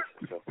now it is.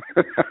 So.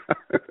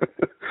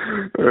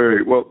 All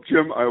right. Well,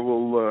 Jim, I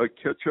will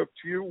catch up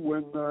to you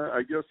when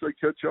I guess I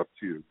catch up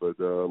to you. But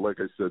like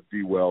I said,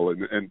 be well,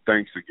 and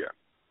thanks again.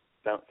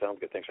 Sounds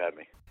good. Thanks for having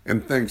me.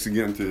 And thanks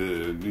again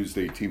to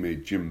Newsday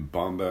teammate Jim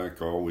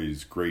Bomback.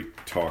 Always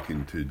great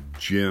talking to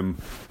Jim.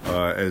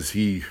 As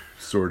he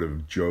sort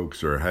of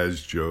jokes or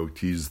has joked,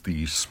 he's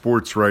the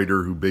sports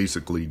writer who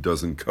basically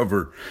doesn't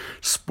cover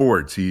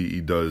sports. He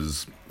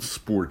does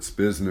sports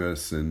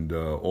business and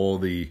all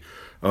the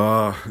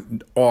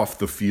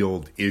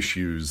off-the-field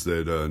issues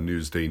that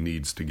Newsday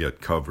needs to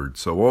get covered.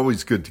 So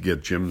always good to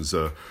get Jim's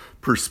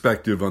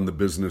perspective on the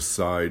business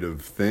side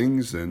of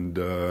things. And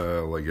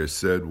like I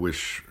said,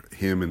 wish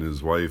him and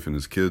his wife and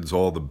his kids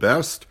all the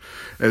best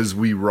as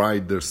we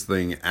ride this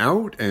thing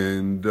out.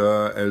 And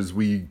as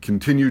we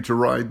continue to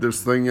ride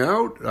this thing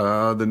out,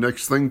 the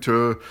next thing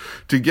to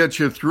get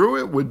you through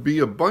it would be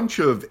a bunch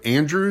of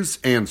Andrew's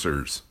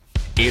Answers.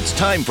 It's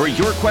time for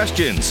your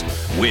questions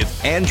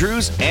with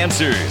Andrew's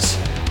Answers.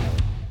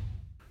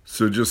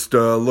 So just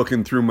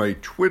looking through my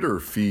Twitter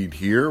feed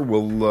here,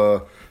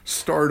 we'll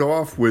start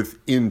off with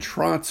In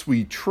Trots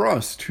We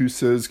Trust, who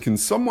says, can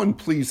someone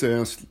please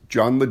ask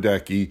Jon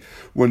Ledecky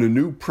when a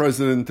new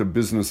president of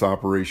business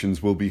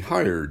operations will be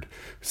hired?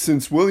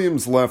 Since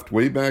Williams left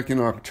way back in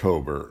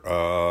October,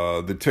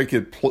 the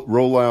ticket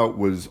rollout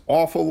was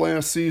awful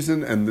last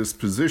season, and this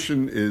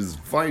position is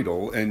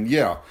vital. And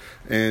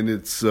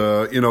it's,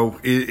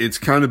 it's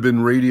kind of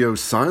been radio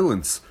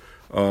silence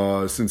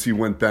since he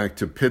went back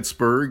to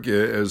Pittsburgh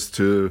as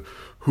to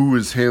who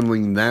is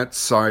handling that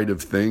side of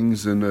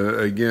things. And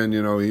again,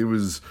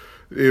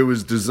 it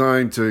was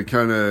designed to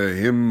kind of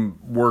him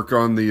work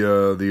on the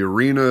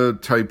arena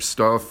type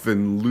stuff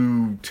and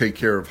Lou take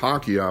care of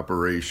hockey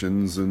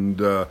operations.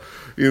 And,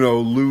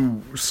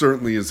 Lou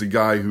certainly is a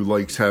guy who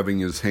likes having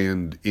his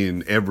hand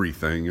in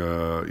everything,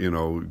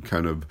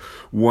 kind of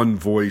one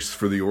voice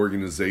for the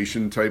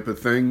organization type of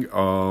thing.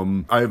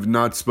 I have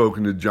not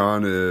spoken to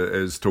Jon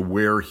as to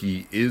where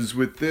he is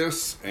with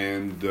this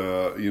and,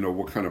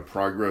 what kind of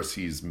progress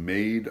he's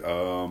made.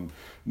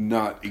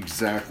 Not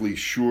exactly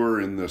sure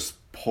in this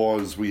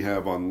pause we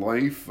have on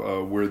life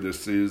where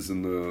this is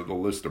in the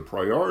list of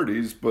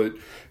priorities, but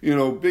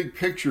big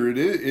picture it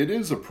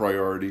is a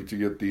priority to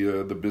get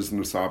the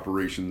business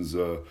operations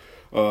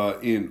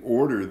in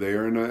order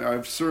there. And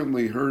I've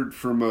certainly heard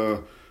from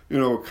a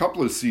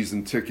couple of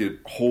season ticket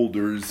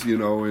holders.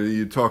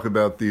 You talk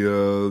about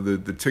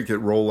the ticket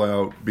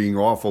rollout being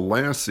awful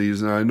last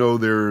season. I know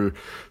there are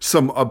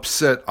some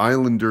upset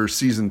Islander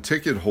season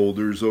ticket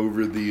holders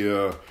over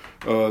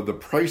the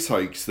price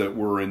hikes that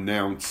were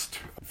announced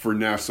for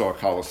Nassau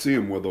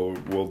Coliseum, where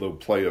they'll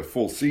play a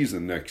full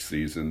season next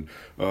season.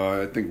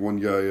 I think one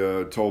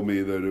guy told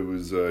me that it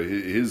was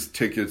his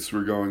tickets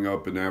were going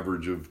up an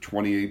average of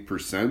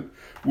 28%,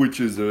 which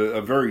is a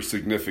very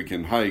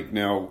significant hike.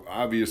 Now,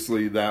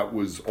 obviously, that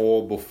was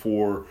all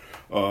before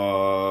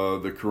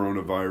the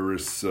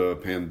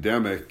coronavirus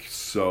pandemic.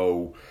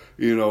 So,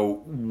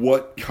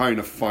 what kind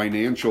of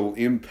financial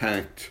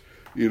impact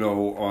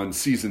on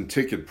season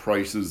ticket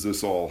prices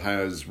this all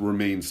has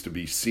remains to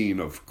be seen,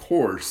 of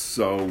course.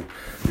 So,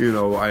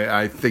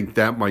 I think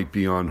that might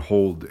be on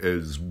hold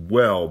as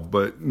well.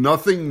 But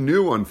nothing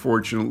new,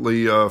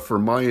 unfortunately, for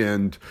my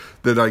end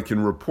that I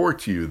can report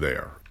to you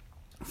there.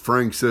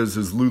 Frank says,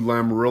 has Lou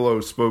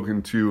Lamoriello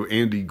spoken to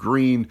Andy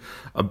Green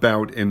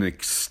about an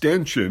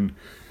extension?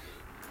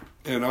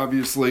 And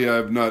obviously,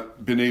 I've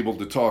not been able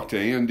to talk to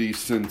Andy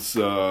since,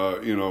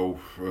 what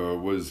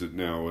is it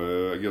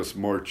now? I guess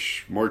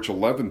March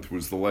 11th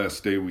was the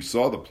last day we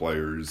saw the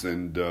players.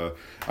 And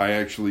I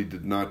actually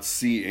did not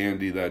see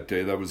Andy that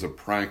day. That was a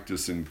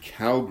practice in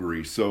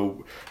Calgary.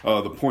 So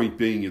the point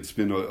being, it's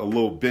been a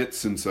little bit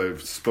since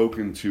I've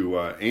spoken to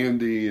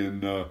Andy.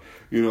 And, the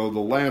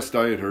last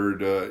I had heard,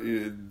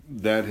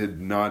 that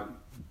had not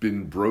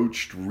been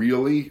broached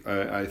really.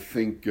 I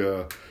think,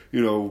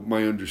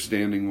 my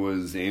understanding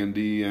was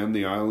Andy and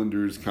the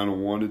Islanders kind of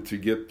wanted to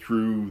get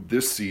through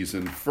this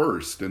season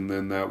first, and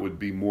then that would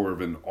be more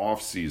of an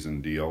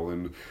off-season deal.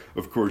 And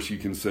of course you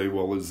can say,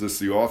 well, is this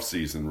the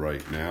off-season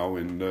right now?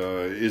 And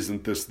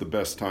isn't this the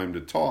best time to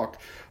talk?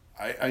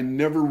 I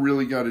never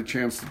really got a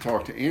chance to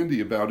talk to Andy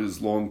about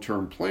his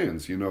long-term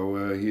plans.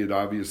 He had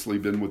obviously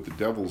been with the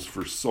Devils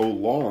for so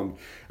long,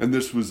 and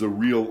this was a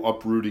real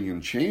uprooting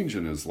and change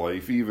in his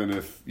life, even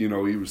if, he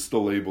was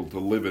still able to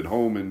live at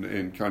home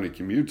and kind of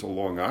commute to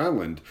Long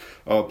Island,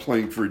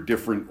 playing for a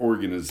different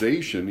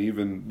organization,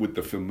 even with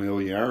the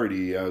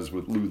familiarity as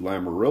with Lou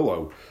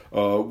Lamoriello,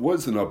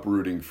 was an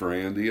uprooting for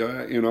Andy.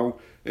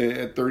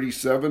 At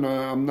 37,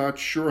 I'm not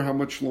sure how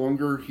much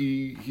longer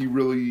he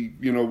really,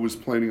 was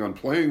planning on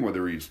playing,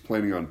 whether he's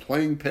planning on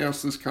playing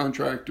past this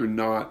contract or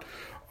not.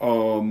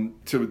 To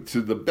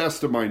the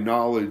best of my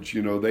knowledge,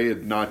 they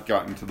had not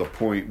gotten to the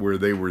point where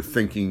they were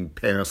thinking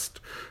past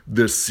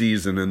this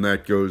season, and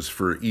that goes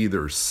for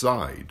either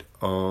side.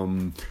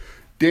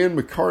 Dan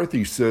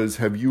McCarthy says,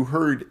 have you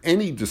heard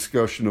any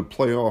discussion of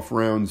playoff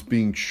rounds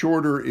being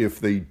shorter if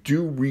they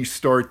do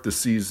restart the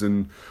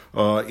season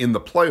in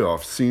the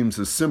playoffs? Seems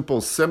a simple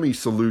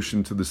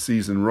semi-solution to the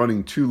season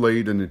running too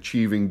late and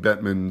achieving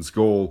Bettman's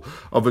goal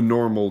of a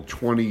normal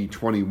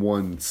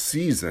 2021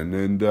 season.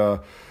 And,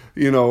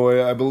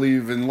 I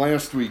believe in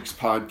last week's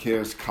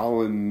podcast,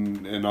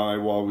 Colin and I,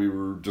 while we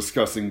were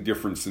discussing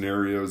different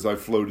scenarios, I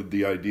floated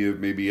the idea of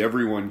maybe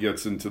everyone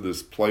gets into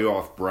this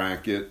playoff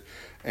bracket,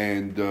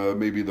 and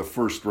maybe the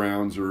first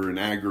rounds are an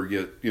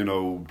aggregate,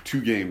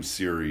 2-game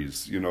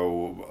series,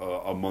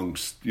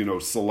 amongst,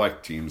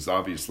 select teams.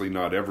 Obviously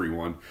not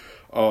everyone.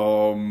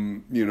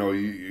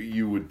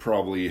 You would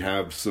probably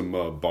have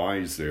some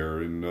buys there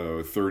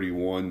in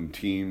 31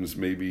 teams,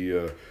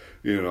 maybe,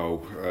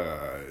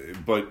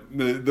 but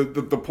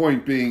the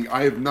point being,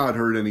 I have not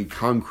heard any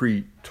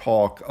concrete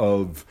talk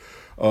of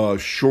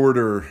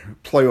shorter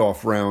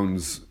playoff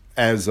rounds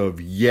as of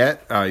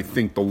yet. I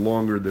think the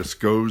longer this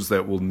goes,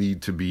 that will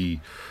need to be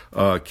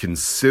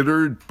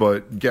considered.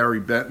 But Gary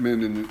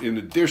Bettman, in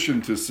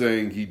addition to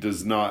saying he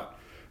does not,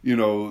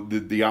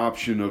 the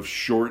option of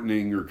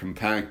shortening or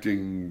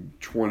compacting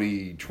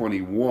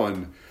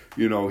 2021,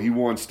 he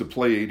wants to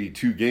play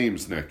 82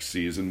 games next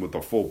season with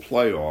a full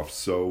playoff.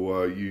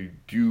 So you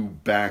do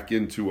back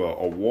into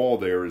a wall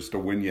there as to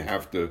when you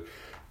have to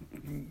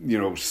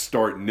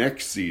start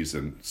next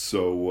season.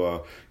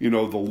 So, the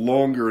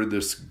longer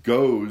this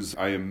goes,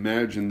 I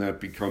imagine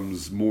that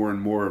becomes more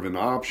and more of an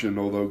option,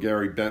 although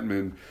Gary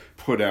Bettman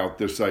put out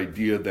this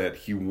idea that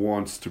he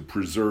wants to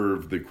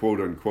preserve the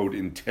quote-unquote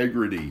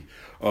integrity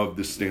of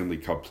the Stanley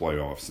Cup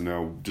playoffs.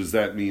 Now, does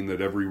that mean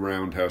that every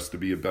round has to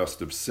be a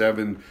best of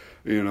 7?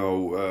 The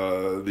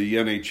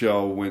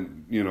NHL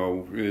went,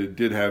 it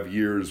did have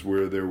years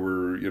where there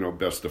were,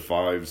 best of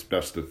 5s,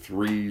 best of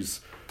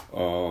 3s.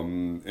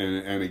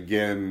 And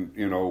again,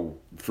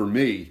 for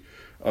me,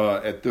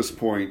 at this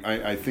point,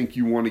 I think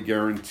you want to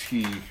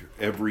guarantee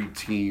every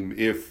team,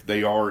 if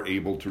they are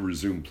able to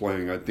resume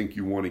playing, I think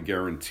you want to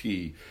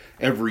guarantee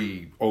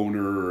every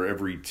owner or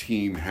every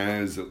team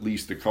has at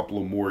least a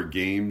couple of more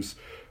games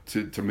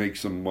to make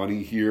some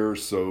money here.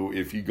 So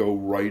if you go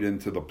right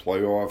into the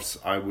playoffs,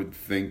 I would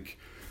think,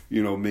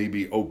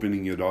 maybe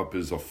opening it up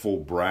as a full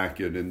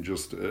bracket and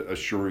just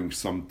assuring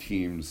some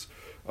teams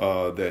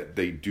that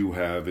they do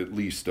have at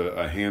least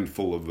a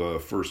handful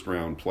of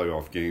first-round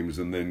playoff games,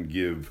 and then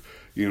give,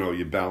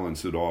 you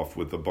balance it off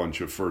with a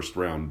bunch of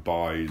first-round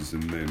buys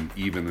and then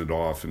even it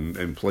off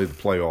and play the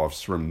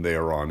playoffs from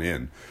there on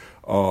in.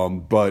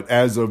 But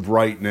as of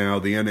right now,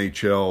 the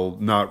NHL,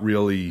 not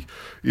really,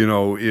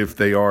 if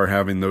they are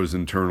having those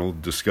internal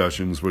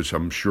discussions, which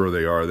I'm sure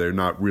they are, they're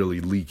not really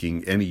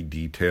leaking any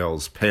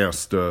details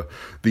past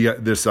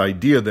this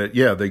idea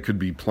that, they could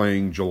be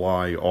playing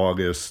July,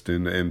 August,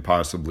 and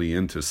possibly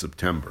into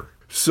September.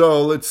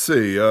 So let's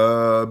see.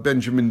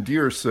 Benjamin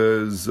Deere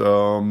says,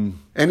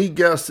 any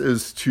guess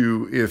as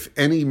to if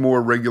any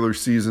more regular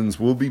seasons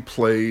will be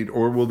played,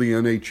 or will the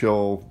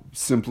NHL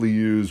simply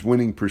use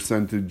winning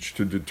percentage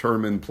to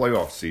determine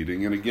playoff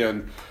seeding? And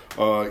again,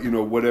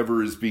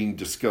 whatever is being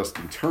discussed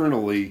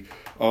internally,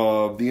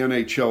 the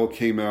NHL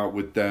came out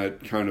with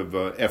that kind of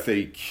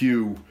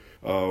FAQ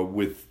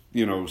with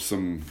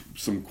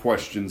some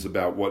questions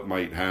about what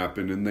might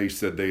happen, and they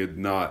said they had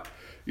not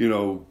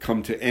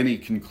come to any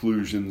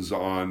conclusions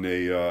on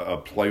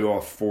a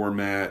playoff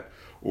format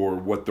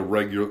what the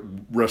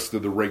rest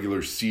of the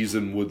regular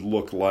season would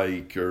look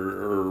like,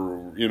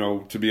 or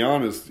to be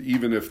honest,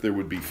 even if there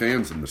would be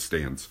fans in the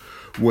stands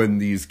when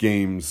these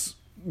games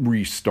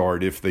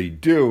restart, if they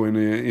do.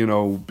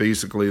 And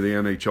basically the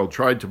NHL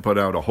tried to put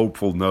out a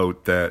hopeful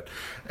note that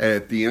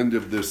at the end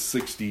of this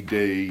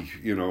 60-day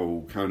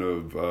kind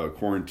of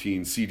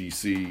quarantine,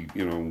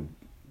 CDC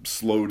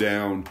slow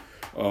down,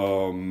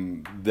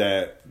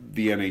 that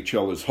the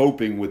NHL is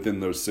hoping within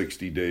those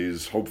 60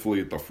 days,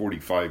 hopefully at the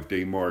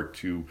 45-day mark,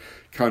 to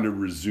kind of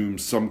resume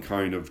some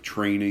kind of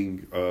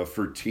training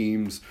for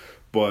teams.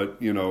 But,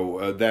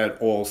 that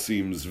all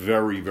seems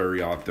very,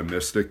 very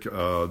optimistic,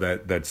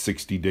 that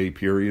 60-day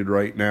period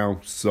right now.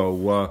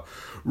 So,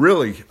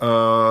 really,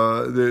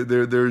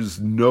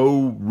 there's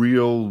no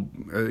real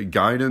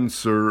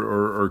guidance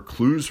or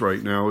clues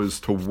right now as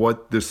to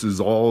what this is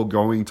all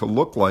going to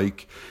look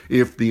like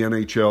if the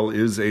NHL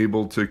is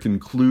able to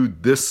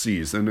conclude this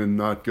season and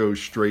not go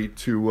straight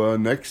to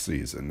next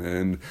season.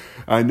 And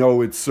I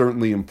know it's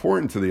certainly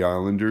important to the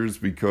Islanders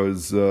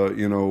because,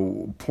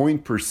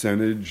 point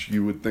percentage,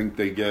 you would think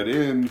they get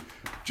in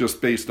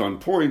just based on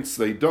points.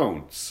 They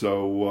don't.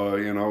 So,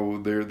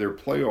 their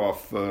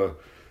playoff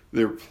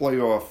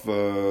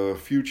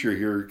future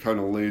here kind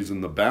of lays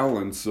in the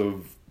balance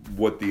of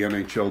what the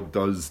NHL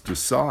does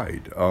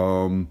decide.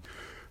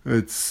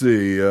 Let's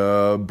see.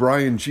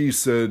 Brian G.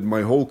 said,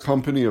 my whole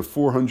company of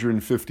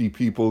 450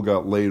 people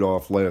got laid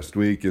off last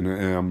week, and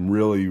I'm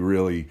really,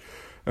 really,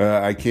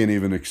 I can't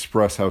even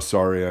express how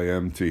sorry I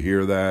am to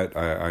hear that.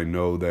 I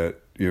know that,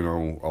 a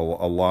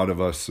lot of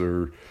us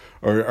are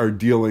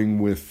dealing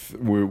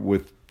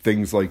with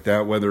things like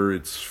that, whether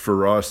it's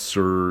for us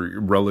or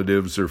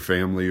relatives or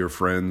family or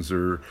friends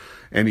or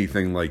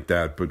anything like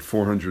that. But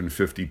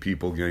 450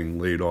 people getting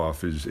laid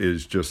off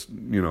is just,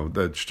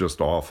 that's just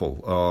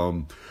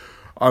awful.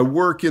 I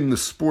work in the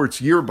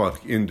sports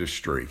yearbook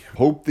industry.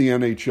 Hope the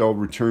NHL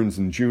returns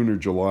in June or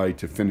July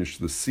to finish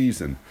the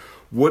season.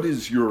 What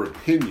is your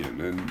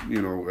opinion? And,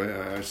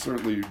 I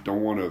certainly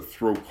don't want to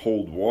throw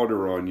cold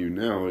water on you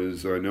now,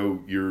 as I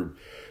know your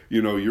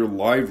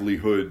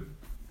livelihood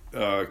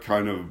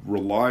kind of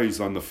relies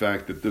on the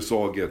fact that this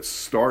all gets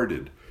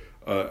started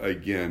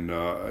again.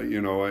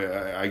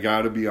 I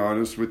got to be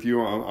honest with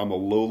you. I'm a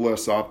little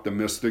less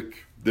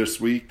optimistic this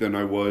week than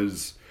I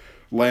was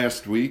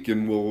last week,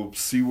 and we'll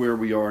see where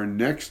we are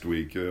next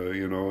week.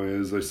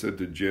 As I said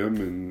to Jim,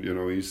 and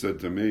he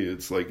said to me,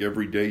 it's like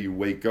every day you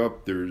wake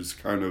up, there's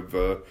kind of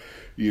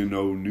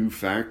new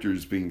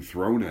factors being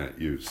thrown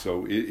at you.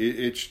 So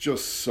it's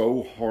just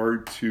so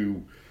hard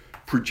to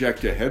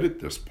project ahead at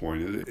this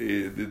point.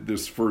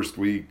 This first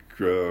week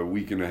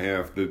and a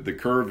half, the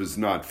curve is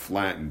not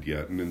flattened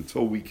yet, and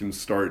until we can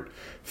start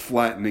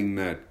flattening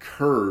that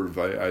curve,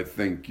 I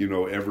think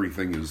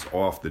everything is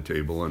off the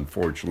table,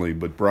 unfortunately.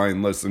 But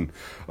Brian, listen,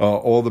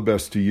 all the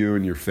best to you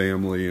and your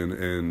family,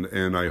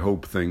 and I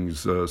hope things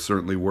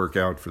certainly work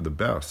out for the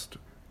best.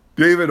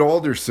 David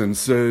Alderson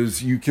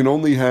says, you can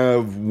only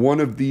have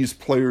one of these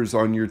players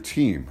on your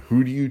team.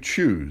 Who do you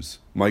choose?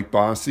 Mike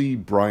Bossy,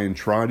 Brian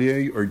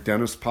Trottier, or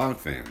Dennis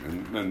Potvin?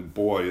 And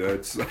boy,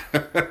 that's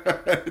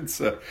it's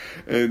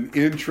an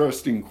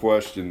interesting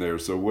question there.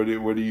 So where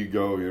do you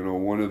go?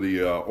 One of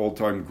the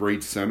all-time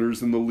great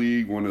centers in the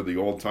league, one of the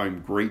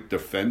all-time great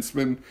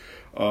defensemen,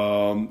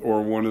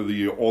 or one of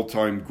the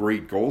all-time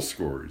great goal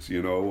scorers.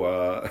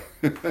 My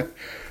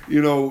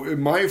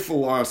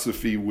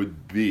philosophy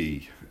would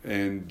be,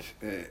 and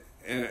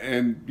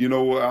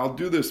I'll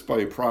do this by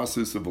a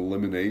process of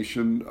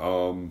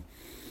elimination.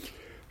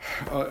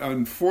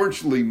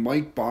 Unfortunately,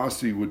 Mike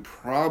Bossy would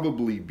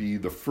probably be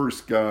the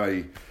first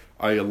guy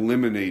I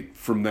eliminate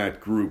from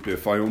that group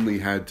if I only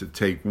had to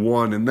take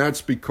one, and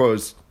that's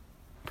because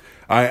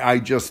I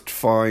just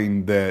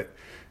find that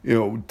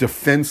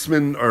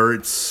defensemen are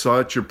at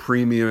such a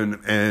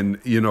premium,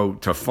 and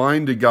to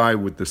find a guy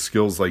with the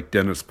skills like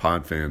Dennis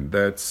Potvin,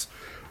 that's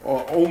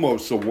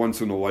almost a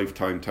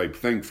once-in-a-lifetime type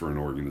thing for an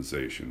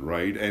organization,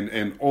 right?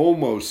 And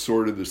almost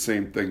sort of the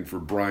same thing for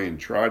Brian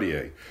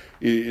Trottier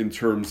in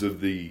terms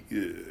of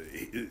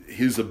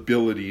his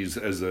abilities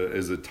as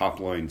a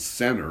top-line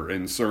center,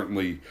 and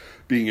certainly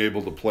being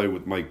able to play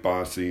with Mike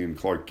Bossy and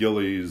Clark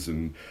Gillies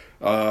and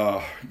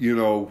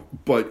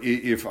but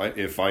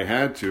if I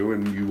had to,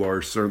 and you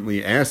are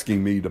certainly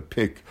asking me to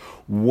pick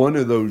one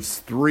of those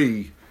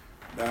three,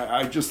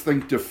 I just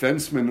think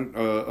defensemen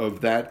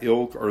of that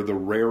ilk are the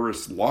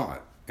rarest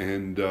lot.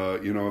 And,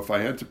 if I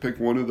had to pick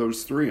one of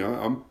those three,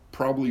 I'm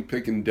probably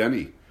picking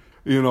Denny.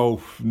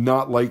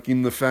 Not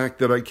liking the fact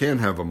that I can't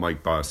have a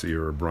Mike Bossy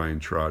or a Brian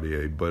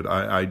Trottier, but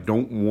I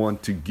don't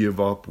want to give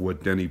up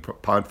what Denny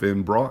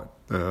Potvin brought.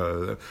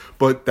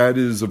 But that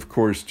is, of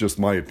course, just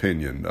my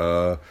opinion.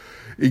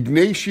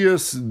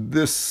 Ignatius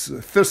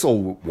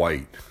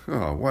Thistlewhite.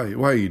 Oh, why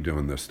are you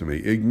doing this to me?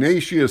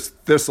 Ignatius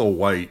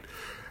Thistlewhite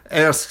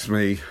asks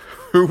me,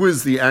 who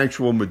is the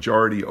actual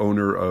majority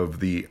owner of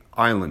the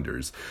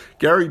Islanders?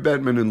 Gary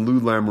Bettman and Lou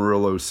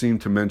Lamoriello seem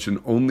to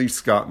mention only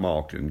Scott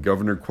Malkin.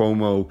 Governor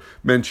Cuomo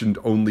mentioned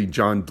only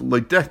John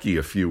Ledecky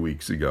a few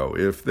weeks ago.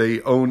 If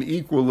they own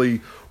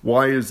equally,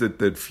 why is it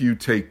that few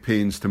take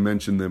pains to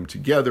mention them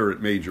together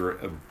at major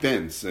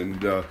events?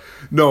 And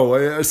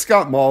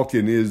Scott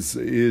Malkin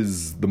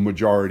is the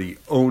majority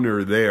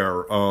owner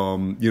there.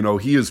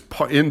 He is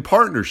in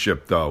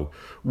partnership, though,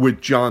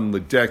 with Jon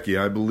Ledecky.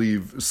 I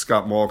believe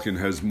Scott Malkin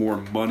has more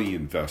money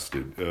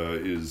invested,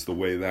 is the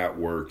way that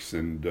works.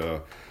 And,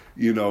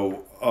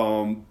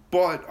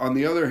 but on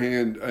the other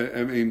hand,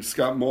 I mean,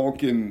 Scott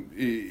Malkin,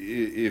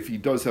 if he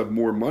does have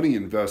more money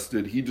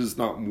invested, he does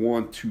not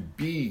want to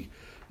be,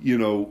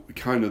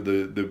 kind of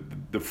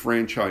the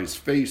franchise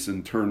face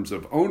in terms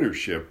of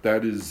ownership.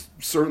 That is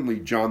certainly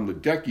Jon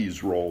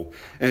Ledecky's role.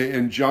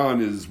 And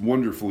Jon is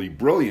wonderfully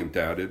brilliant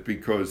at it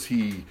because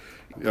he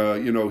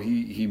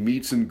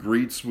meets and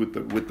greets with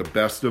the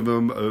best of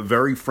them, a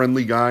very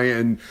friendly guy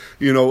and,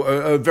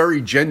 a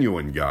very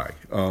genuine guy.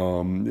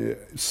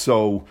 That's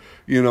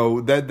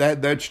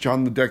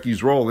Jon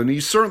Ledecky's role. And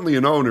he's certainly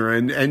an owner.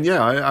 And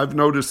I've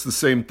noticed the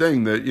same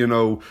thing that,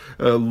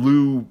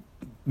 Lou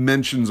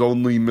mentions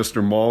only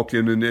Mr.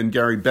 Malkin and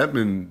Gary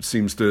Bettman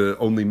seems to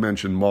only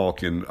mention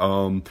Malkin.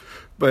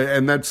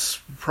 And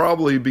that's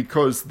probably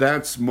because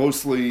that's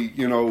mostly,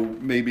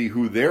 maybe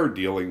who they're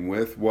dealing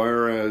with,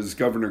 whereas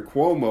Governor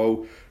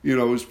Cuomo,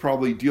 is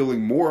probably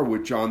dealing more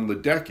with Jon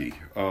Ledecky,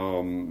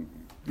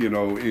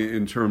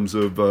 in terms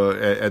of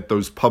at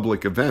those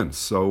public events.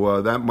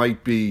 So that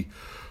might be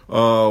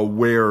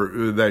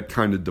where that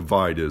kind of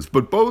divide is.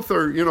 But both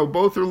are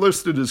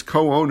listed as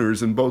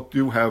co-owners, and both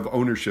do have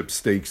ownership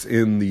stakes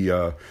in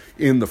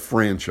the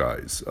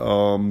franchise.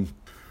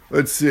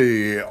 Let's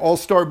see.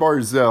 All-Star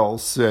Barzell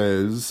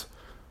says,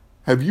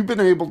 have you been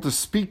able to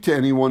speak to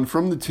anyone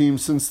from the team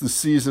since the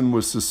season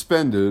was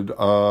suspended?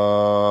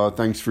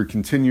 Thanks for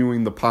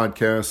continuing the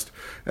podcast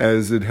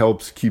as it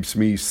keeps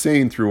me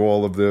sane through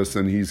all of this.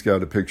 And he's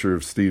got a picture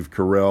of Steve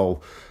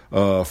Carell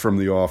from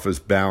The Office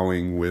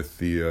bowing with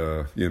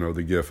the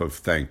gif of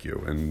thank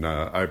you. And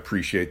I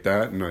appreciate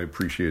that. And I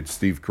appreciate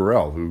Steve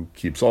Carell, who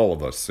keeps all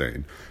of us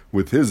sane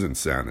with his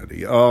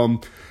insanity.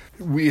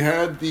 We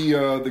had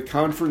the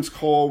conference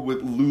call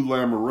with Lou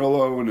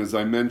Lamoriello, and as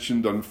I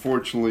mentioned,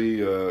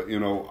 unfortunately,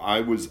 I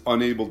was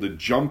unable to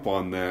jump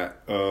on that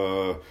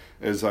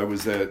as I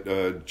was at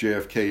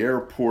JFK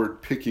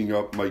Airport picking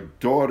up my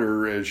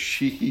daughter as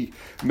she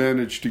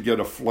managed to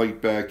get a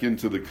flight back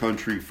into the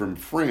country from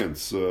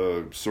France,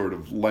 sort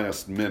of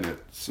last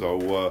minute.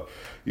 So,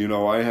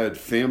 I had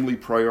family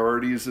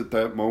priorities at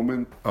that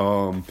moment.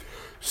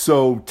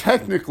 So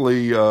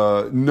technically,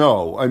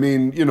 no. I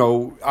mean,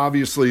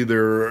 obviously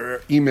there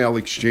are email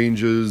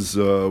exchanges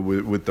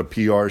with the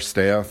PR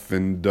staff,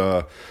 and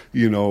I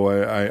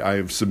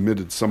have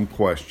submitted some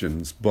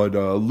questions. But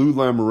Lou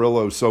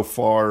Lamoriello, so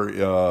far,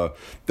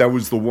 that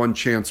was the one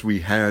chance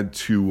we had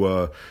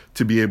to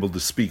be able to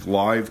speak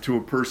live to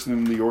a person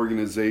in the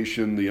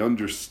organization. The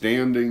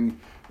understanding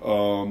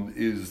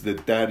is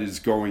that is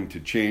going to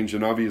change,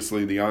 and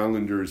obviously the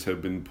Islanders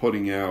have been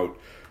putting out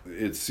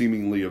it's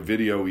seemingly a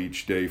video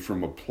each day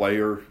from a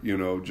player,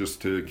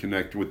 just to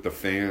connect with the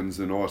fans.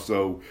 And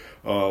also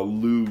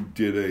Lou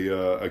did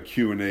a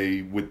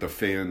Q&A with the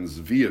fans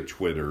via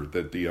Twitter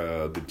that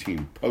the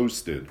team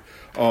posted.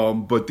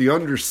 But the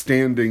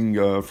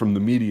understanding from the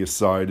media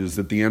side is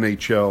that the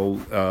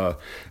NHL,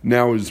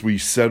 now as we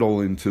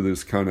settle into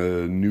this kind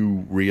of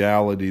new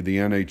reality, the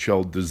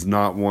NHL does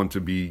not want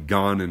to be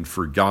gone and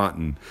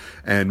forgotten,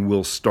 and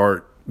will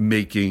start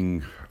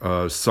making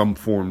some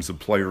forms of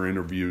player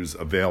interviews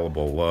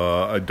available.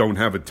 I don't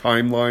have a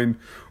timeline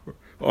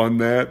on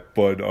that,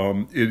 but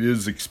it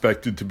is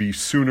expected to be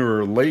sooner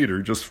or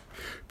later, just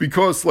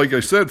because, like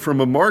I said,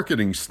 from a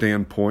marketing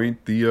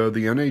standpoint, the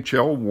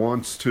NHL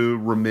wants to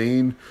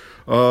remain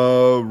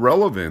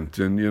relevant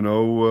and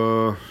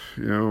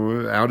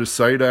out of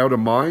sight, out of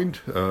mind,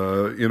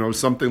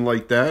 something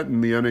like that.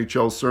 And the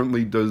NHL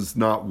certainly does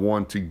not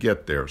want to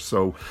get there.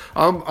 So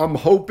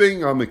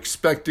I'm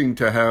expecting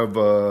to have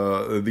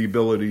the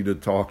ability to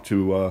talk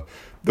to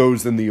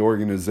those in the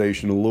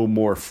organization a little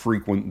more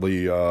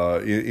frequently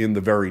in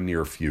the very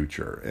near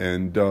future.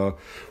 And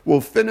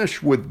we'll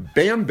finish with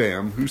Bam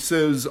Bam, who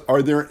says,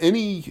 are there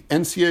any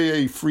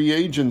NCAA free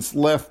agents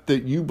left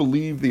that you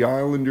believe the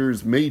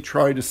Islanders may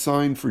try to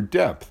sign for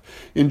depth?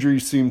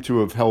 Injuries seem to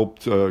have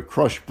helped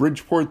crush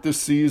Bridgeport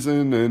this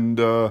season, and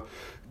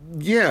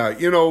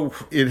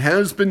it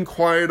has been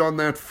quiet on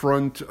that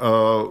front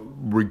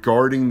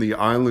regarding the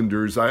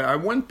Islanders. I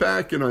went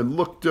back and I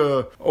looked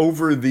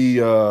over the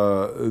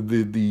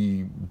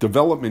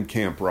development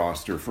camp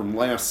roster from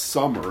last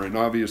summer, and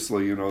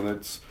obviously,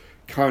 that's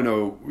kind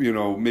of,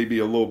 maybe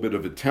a little bit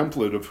of a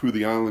template of who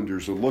the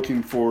Islanders are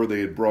looking for. They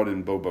had brought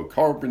in Bobo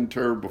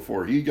Carpenter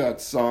before he got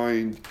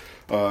signed.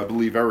 I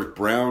believe Eric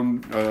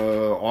Brown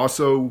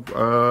also,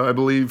 I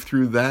believe,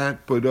 through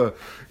that. But,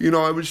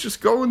 I was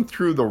just going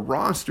through the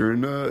roster,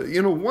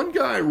 and, one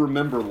guy I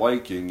remember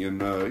liking,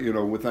 and,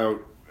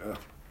 without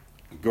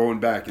going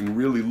back and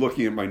really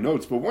looking at my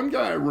notes, but one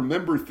guy I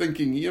remember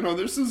thinking,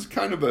 this is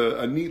kind of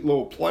a neat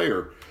little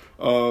player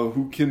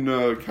who can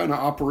kind of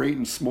operate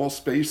in small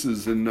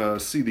spaces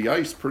and see the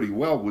ice pretty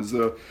well, was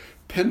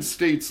Penn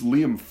State's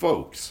Liam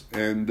Folks,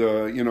 and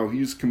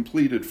he's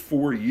completed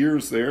 4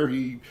 years there.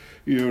 He,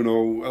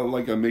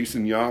 like a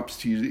Mason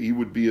Jobst, he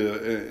would be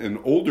an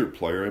older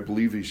player. I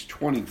believe he's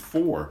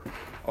 24.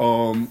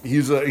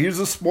 He's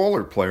a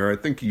smaller player. I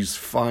think he's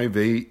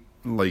 5'8",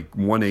 like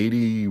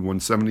 180,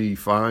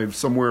 175,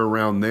 somewhere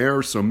around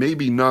there. So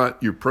maybe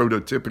not your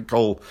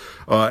prototypical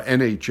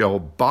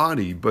NHL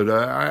body, but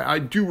I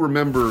do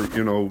remember,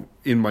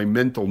 in my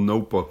mental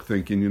notebook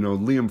thinking,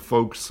 Liam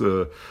Folks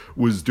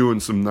was doing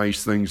some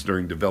nice things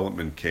during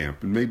development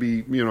camp. And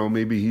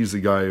maybe he's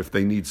a guy if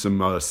they need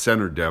some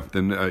center depth.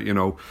 And,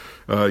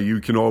 you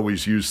can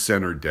always use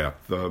center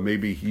depth.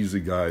 Maybe he's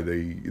a guy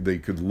they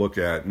could look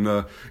at. And,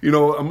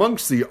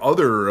 amongst the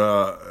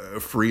other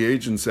free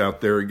agents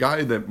out there, a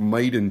guy that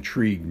might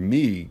intrigue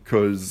me,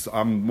 because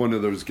I'm one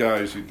of those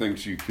guys who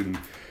thinks you can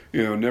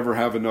never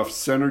have enough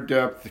center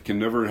depth, can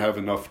never have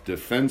enough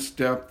defense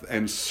depth,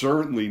 and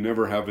certainly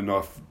never have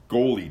enough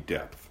goalie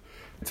depth.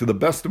 To the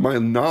best of my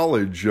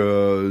knowledge,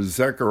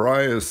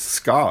 Zacharias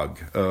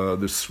Skog,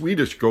 the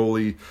Swedish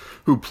goalie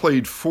who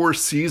played 4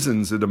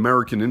 seasons at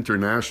American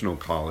International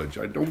College.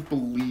 I don't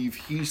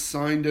believe he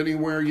signed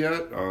anywhere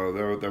yet.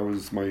 That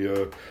was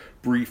my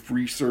brief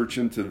research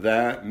into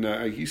that,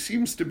 and he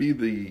seems to be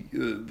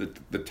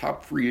the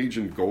top free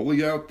agent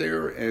goalie out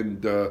there.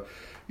 And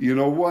you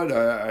know what?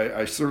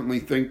 I certainly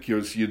think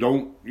you're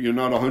not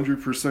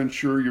 100%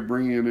 sure you're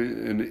bringing in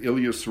an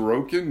Ilya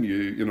Sorokin.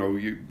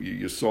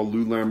 You saw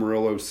Lou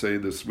Lamoriello say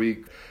this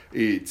week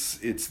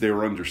it's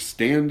their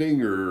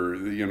understanding, or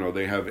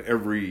they have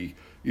every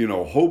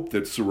hope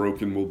that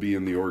Sorokin will be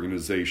in the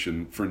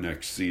organization for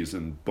next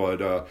season.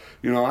 But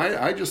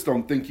I just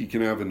don't think you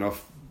can have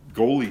enough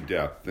goalie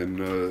depth, and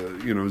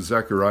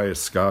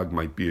Zacharias Skog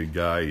might be a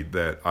guy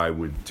that I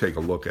would take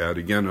a look at.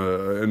 Again,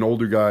 an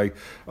older guy,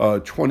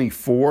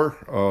 24,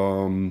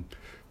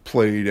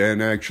 played,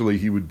 and actually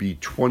he would be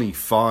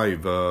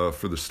 25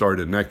 for the start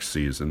of next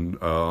season.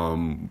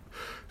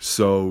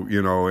 So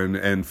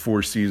and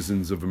 4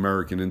 seasons of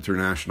American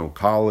International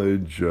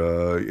College.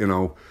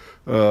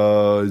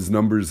 His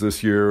numbers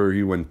this year,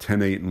 he went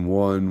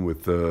 10-8-1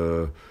 with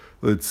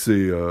let's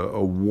see, a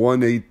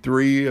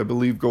 1.83, I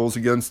believe, goals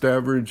against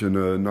average, and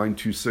a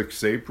 9.26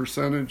 save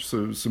percentage.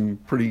 So some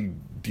pretty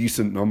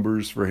decent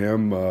numbers for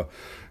him.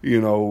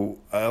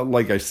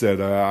 Like I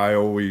said, I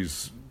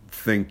always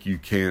think you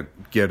can't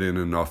get in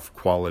enough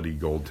quality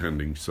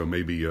goaltending. So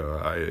maybe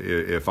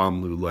if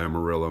I'm Lou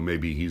Lamoriello,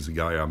 maybe he's a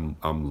guy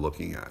I'm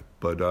looking at.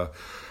 But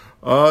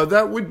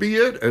that would be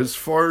it as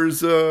far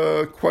as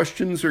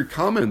questions or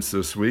comments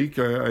this week.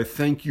 I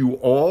thank you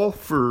all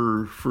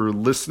for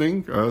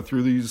listening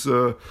through these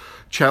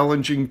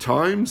challenging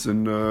times,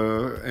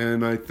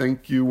 and I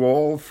thank you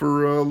all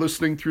for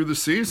listening through the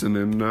season.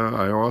 And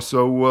I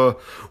also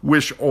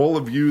wish all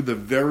of you the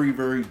very,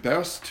 very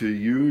best, to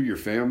you, your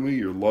family,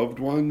 your loved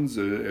ones,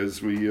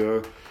 as we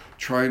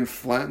try and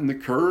flatten the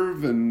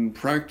curve and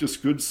practice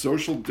good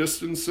social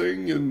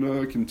distancing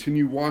and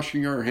continue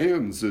washing our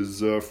hands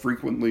as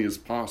frequently as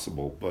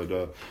possible.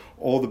 But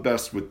all the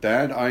best with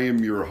that. I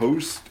am your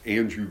host,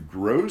 Andrew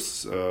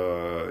Gross.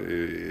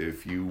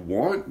 If you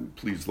want,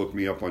 please look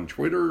me up on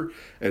Twitter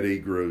at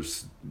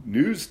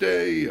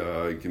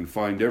 @AGrossNewsday. You can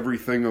find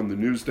everything on the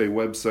Newsday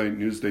website,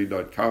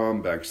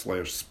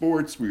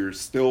 newsday.com/sports. We are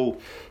still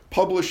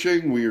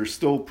publishing, we are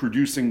still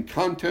producing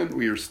content,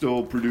 we are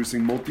still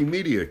producing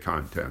multimedia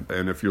content.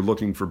 And if you're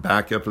looking for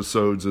back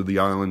episodes of the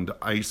Island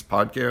Ice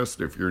podcast,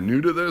 if you're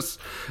new to this,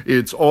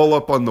 it's all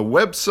up on the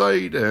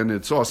website, and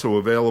it's also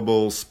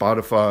available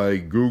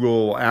Spotify,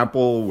 Google,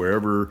 Apple,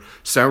 wherever,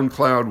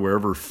 SoundCloud,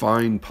 wherever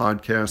fine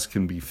podcasts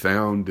can be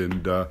found.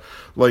 And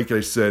like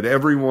I said,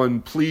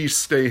 everyone, please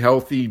stay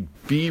healthy,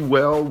 be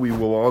well. We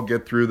will all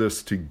get through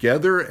this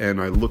together, and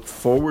I look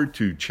forward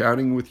to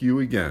chatting with you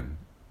again.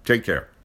 Take care.